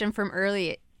question from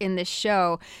early in this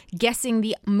show, guessing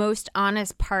the most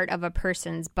honest part of a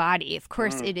person's body. Of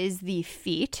course, it is the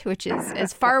feet, which is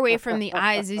as far away from the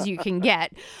eyes as you can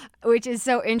get, which is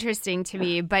so interesting to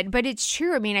me. But it's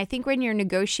true. I mean, I think when you're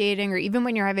negotiating or even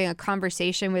when you're having a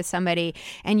conversation with somebody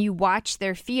and you watch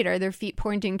their feet, are their feet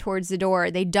pointing towards the door?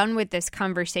 Are they done with this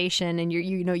conversation? And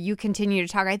you continue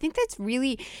to talk. I think that's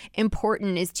really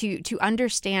important, is to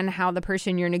understand how the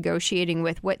person you're negotiating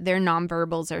with, what their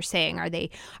nonverbals are saying. Are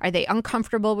they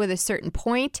uncomfortable with a certain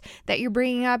point that you're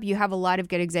bringing up? You have a lot of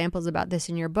good examples about this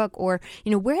in your book. Or,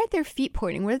 where are their feet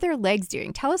pointing? What are their legs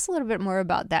doing? Tell us a little bit more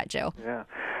about that, Joe. Yeah.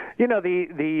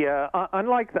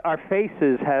 Unlike our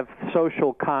faces have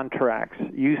social contracts.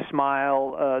 You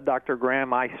smile, Dr.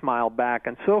 Graham, I smile back,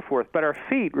 and so forth. But our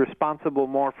feet, responsible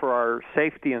more for our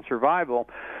safety and survival,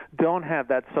 don't have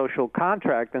that social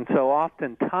contract. And so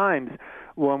oftentimes,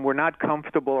 when we're not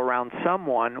comfortable around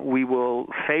someone, we will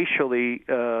facially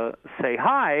say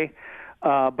hi,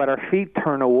 but our feet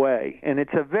turn away. And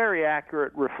it's a very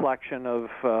accurate reflection of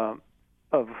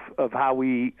how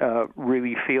we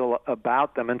really feel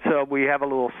about them. And so we have a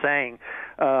little saying,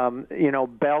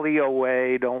 belly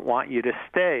away, don't want you to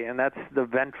stay. And that's the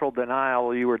ventral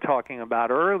denial you were talking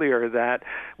about earlier, that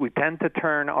we tend to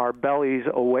turn our bellies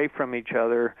away from each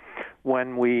other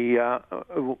when we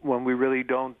really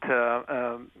don't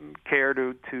care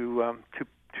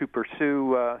to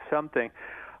pursue something.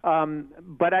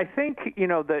 But I think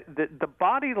the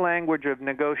body language of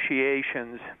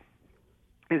negotiations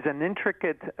is an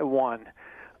intricate one.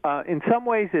 In some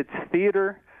ways, it's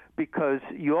theater, because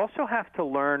you also have to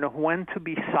learn when to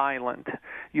be silent.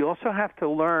 You also have to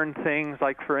learn things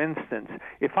like, for instance,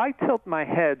 if I tilt my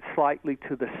head slightly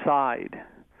to the side,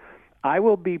 I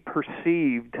will be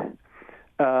perceived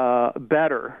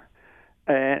better,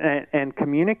 and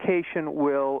communication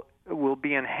will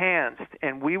be enhanced,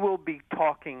 and we will be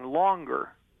talking longer.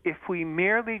 If we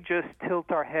merely just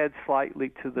tilt our head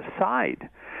slightly to the side,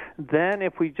 then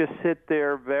if we just sit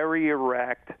there very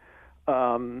erect,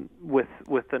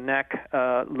 with the neck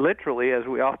literally, as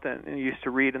we often used to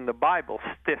read in the Bible,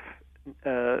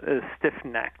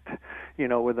 stiff-necked,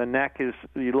 where the neck is,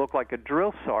 you look like a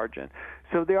drill sergeant.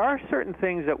 So there are certain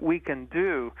things that we can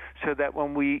do so that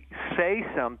when we say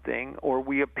something or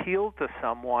we appeal to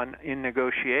someone in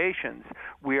negotiations,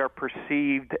 we are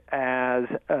perceived as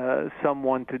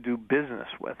someone to do business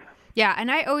with. Yeah,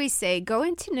 and I always say go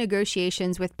into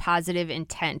negotiations with positive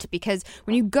intent, because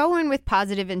when you go in with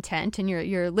positive intent and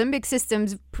your limbic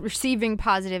system's perceiving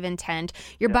positive intent,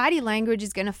 your body language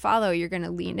is going to follow. You're going to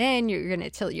lean in, you're going to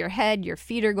tilt your head, your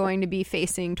feet are going to be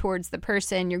facing towards the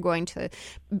person, you're going to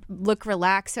look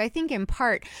relaxed. So I think in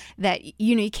part that,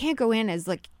 you can't go in as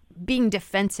like being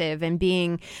defensive and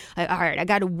being, all right, I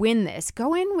got to win this.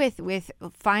 Go in with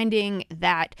finding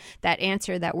that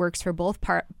answer that works for both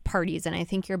parties, and I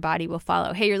think your body will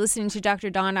follow. Hey, you're listening to Dr.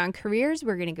 Dawn on Careers.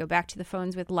 We're going to go back to the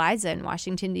phones with Liza in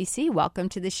Washington, D.C. Welcome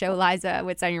to the show, Liza.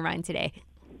 What's on your mind today?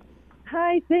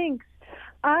 Hi, thanks.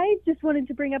 I just wanted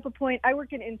to bring up a point. I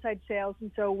work in inside sales, and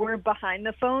so we're behind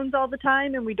the phones all the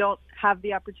time, and we don't have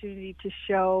the opportunity to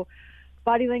show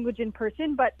body language in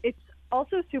person, but it's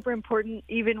also super important,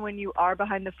 even when you are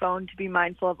behind the phone, to be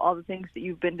mindful of all the things that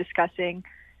you've been discussing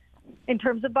in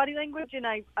terms of body language. And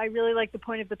I really like the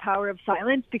point of the power of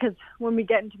silence, because when we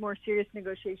get into more serious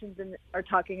negotiations and are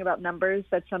talking about numbers,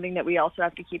 that's something that we also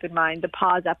have to keep in mind, the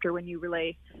pause after when you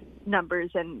relay numbers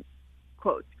and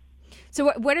quotes.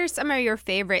 So what are some of your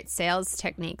favorite sales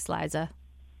techniques, Liza?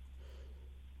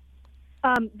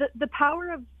 The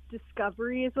power of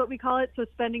discovery is what we call it. So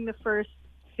spending the first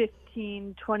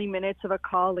 15, 20 minutes of a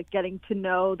call, like getting to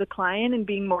know the client and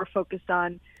being more focused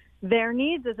on their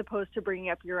needs as opposed to bringing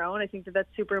up your own. I think that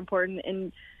that's super important.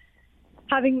 And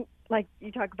having, like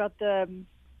you talk about the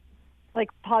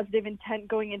positive intent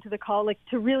going into the call, like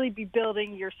to really be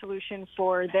building your solution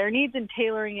for their needs and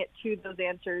tailoring it to those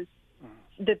answers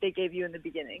that they gave you in the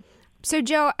beginning. So,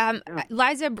 Joe,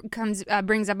 Liza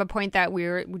brings up a point that we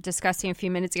were discussing a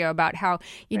few minutes ago about how,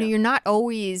 you're not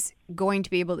always going to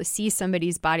be able to see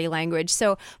somebody's body language.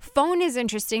 So phone is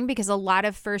interesting because a lot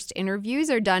of first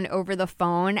interviews are done over the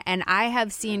phone. And I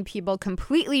have seen people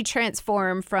completely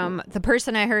transform from the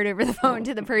person I heard over the phone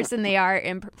to the person they are,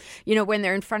 when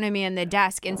they're in front of me on the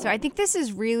desk. And so I think this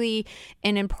is really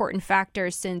an important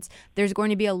factor, since there's going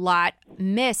to be a lot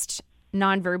missed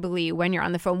non-verbally when you're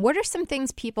on the phone. What are some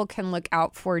things people can look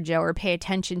out for, Joe, or pay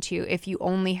attention to if you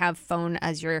only have phone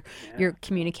as your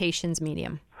communications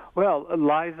medium? Well,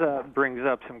 Liza brings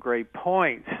up some great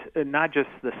points, not just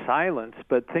the silence,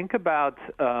 but think about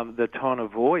the tone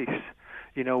of voice.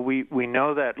 We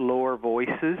know that lower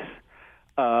voices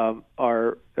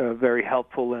are very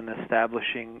helpful in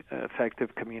establishing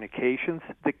effective communications.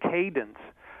 The cadence,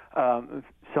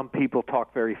 some people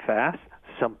talk very fast.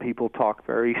 Some people talk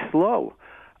very slow.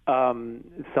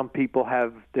 Some people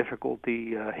have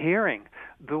difficulty hearing.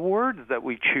 The words that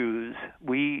we choose,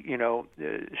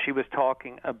 she was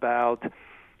talking about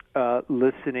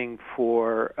listening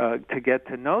to get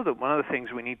to know them. One of the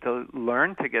things we need to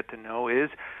learn to get to know is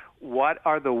what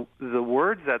are the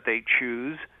words that they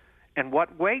choose and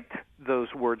what weight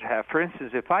those words have. For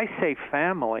instance, if I say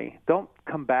family, don't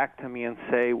come back to me and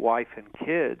say wife and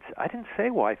kids. I didn't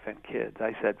say wife and kids.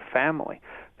 I said family.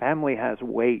 Family has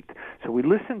weight. So we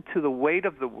listen to the weight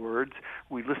of the words.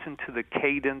 We listen to the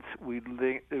cadence. We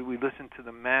listen to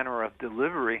the manner of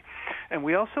delivery. And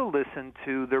we also listen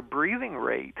to their breathing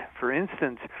rate. For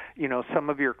instance, some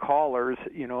of your callers,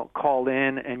 call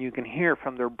in and you can hear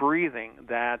from their breathing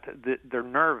that they're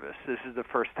nervous. This is the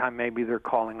first time maybe they're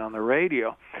calling on the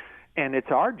radio. And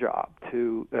it's our job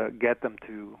to get them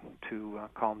to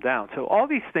calm down. So all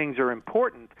these things are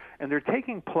important, and they're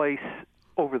taking place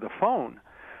over the phone.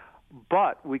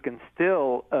 But we can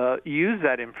still use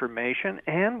that information,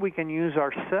 and we can use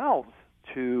ourselves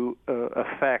to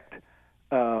affect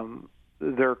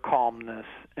their calmness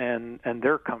and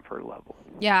their comfort level.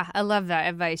 Yeah, I love that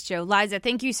advice, Joe. Liza,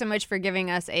 thank you so much for giving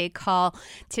us a call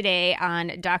today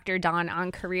on Dr. Dawn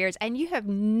on Careers. And you have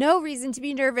no reason to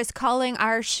be nervous calling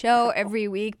our show every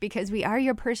week, because we are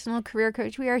your personal career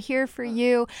coach. We are here for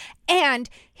you. And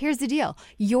here's the deal.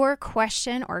 Your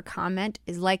question or comment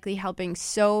is likely helping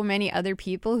so many other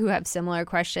people who have similar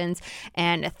questions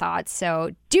and thoughts.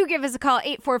 So do give us a call,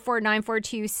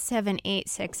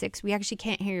 844-942-7866. We actually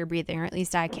can't hear your breathing, or at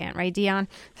least I can't. Right, Dion?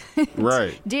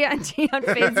 Right. Dion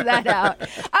fades that out.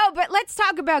 Oh, but let's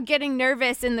talk about getting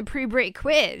nervous in the pre-break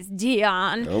quiz.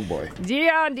 Dion. Oh, boy.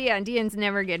 Dion's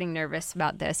never getting nervous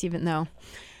about this, even though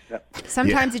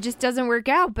sometimes it just doesn't work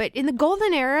out. But in the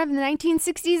golden era of the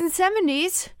 1960s and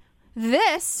 70s,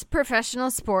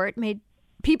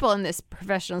 people in this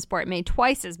professional sport made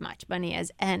twice as much money as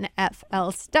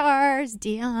NFL stars.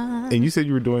 Dion. And you said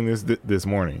you were doing this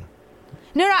morning.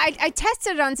 No, I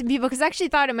tested it on some people because I actually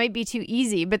thought it might be too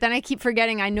easy, but then I keep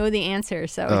forgetting I know the answer,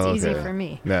 so it's easy for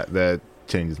me. That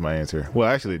changes my answer. Well,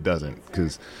 actually, it doesn't,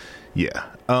 because,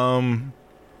 I'm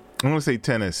going to say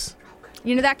tennis.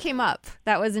 That came up.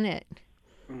 That wasn't it.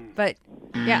 But,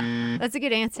 yeah, that's a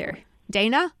good answer.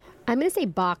 Dana? I'm going to say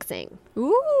boxing.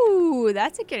 Ooh,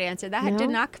 that's a good answer. That did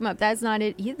not come up. That's not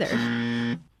it either.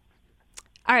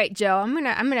 All right, Joe, I'm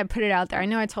gonna put it out there. I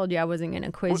know I told you I wasn't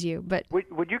gonna quiz you, but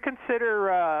would you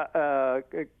consider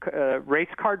race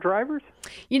car drivers?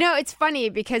 You know, it's funny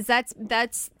because that's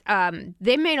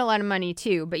they made a lot of money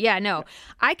too. But yeah, no,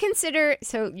 I consider.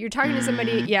 So you're talking to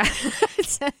somebody. Yeah,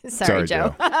 sorry,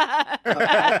 Joe.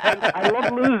 I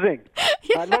love losing.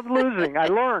 I love losing. I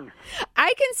learn.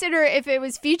 I consider if it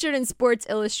was featured in Sports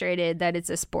Illustrated that it's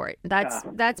a sport.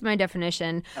 That's my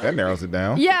definition. That narrows it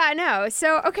down. Yeah, I know.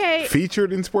 So okay.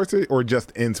 Featured in Sports or just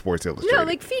in Sports Illustrated? No,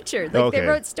 like featured. Like they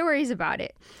wrote stories about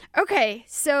it. Okay,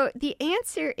 so the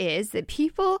answer is that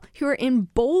people who are in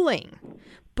bowling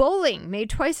made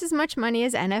twice as much money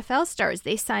as NFL stars.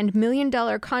 They signed $1 million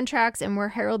contracts and were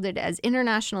heralded as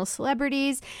international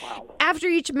celebrities. Wow. After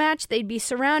each match, they'd be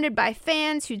surrounded by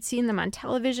fans who'd seen them on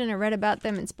television or read about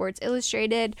them in Sports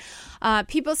Illustrated.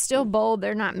 People still bowl.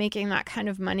 They're not making that kind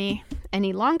of money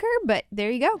any longer, but there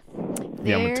you go.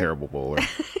 Yeah, I'm a terrible bowler.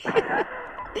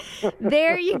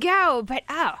 There you go. But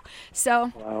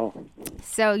so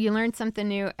you learn something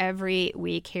new every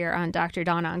week here on Dr.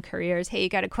 Dawn on Careers. Hey, you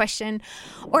got a question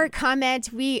or a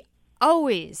comment? We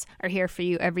always are here for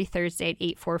you every Thursday at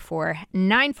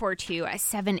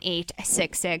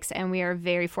 844-942-7866. And we are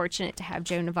very fortunate to have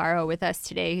Joe Navarro with us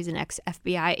today, who's an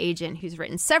ex-FBI agent who's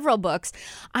written several books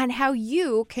on how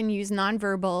you can use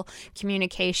nonverbal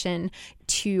communication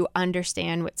to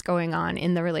understand what's going on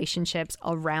in the relationships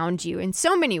around you in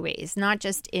so many ways, not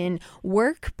just in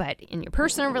work, but in your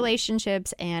personal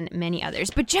relationships and many others.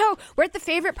 But Joe, we're at the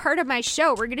favorite part of my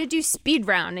show. We're going to do speed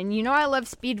round, and you know I love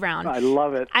speed round. I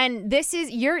love it. And this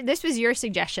was your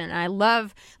suggestion. And I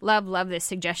love this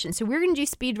suggestion. So we're going to do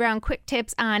speed round quick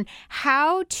tips on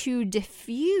how to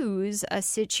diffuse a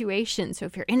situation. So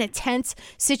if you're in a tense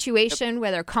situation,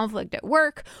 whether conflict at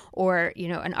work or,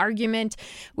 an argument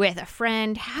with a friend,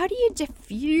 how do you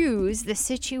diffuse the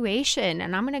situation?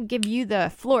 And I'm going to give you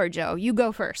the floor, Joe. You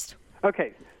go first.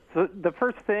 Okay. So the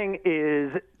first thing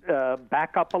is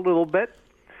back up a little bit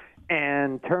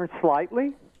and turn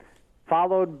slightly,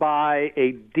 followed by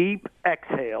a deep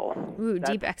exhale. Ooh,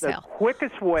 deep exhale. The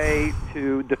quickest way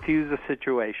to diffuse a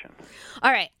situation.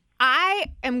 All right.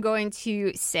 I am going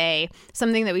to say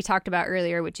something that we talked about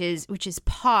earlier, which is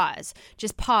pause.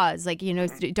 Just pause. Like,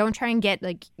 don't try and get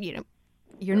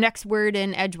your next word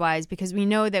in edgewise, because we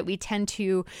know that we tend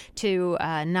to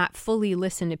not fully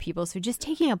listen to people. So just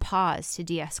taking a pause to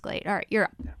de-escalate. All right, you're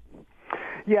up.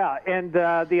 Yeah, and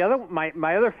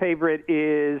my other favorite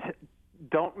is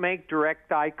don't make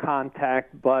direct eye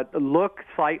contact, but look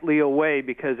slightly away,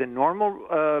 because in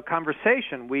normal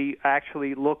conversation, we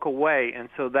actually look away, and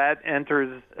so that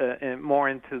enters more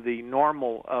into the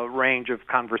normal range of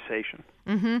conversation.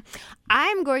 Mm-hmm.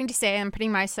 I'm going to say, I'm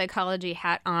putting my psychology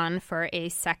hat on for a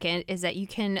second, is that you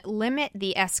can limit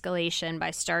the escalation by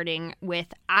starting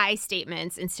with I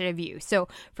statements instead of you. So,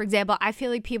 for example, I feel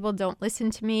like people don't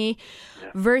listen to me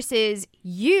versus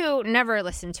you never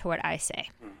listen to what I say.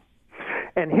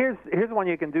 And here's one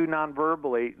you can do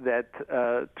nonverbally that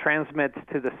transmits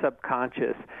to the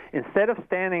subconscious. Instead of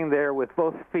standing there with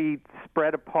both feet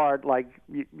spread apart like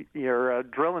you're a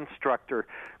drill instructor,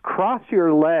 cross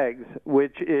your legs,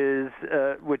 which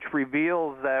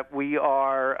reveals that we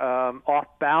are off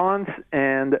balance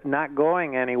and not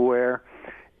going anywhere.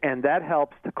 And that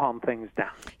helps to calm things down.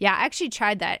 Yeah, I actually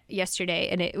tried that yesterday,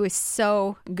 and it was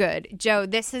so good. Joe,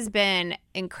 this has been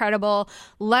incredible.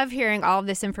 Love hearing all of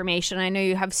this information. I know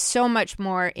you have so much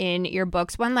more in your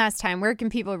books. One last time, where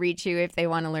can people reach you if they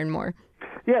want to learn more?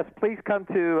 Yes, please come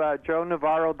to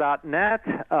joenavarro.net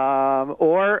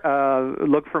or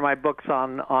look for my books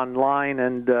online.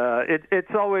 And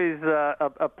it's always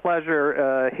a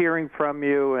pleasure hearing from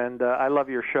you, and I love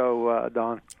your show,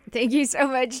 Dawn. Thank you so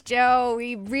much, Joe.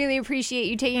 We really appreciate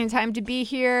you taking the time to be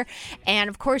here. And,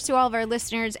 of course, to all of our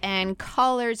listeners and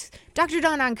callers, Dr.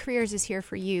 Dawn on Careers is here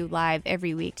for you live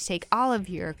every week to take all of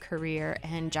your career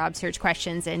and job search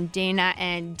questions. And Dana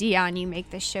and Dion, you make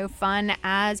this show fun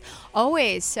as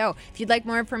always. So if you'd like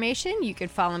more information, you could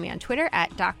follow me on Twitter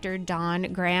at Dr.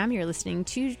 Dawn Graham. You're listening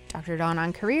to Dr. Dawn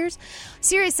on Careers,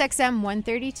 Sirius XM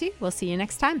 132. We'll see you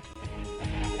next time.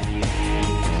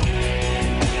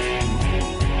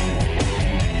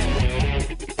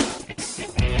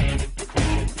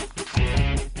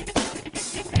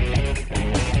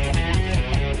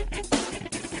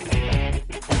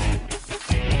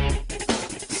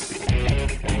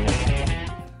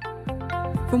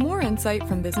 For more insight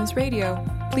from Business Radio,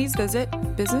 please visit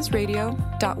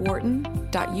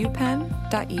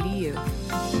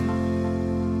businessradio.wharton.upenn.edu.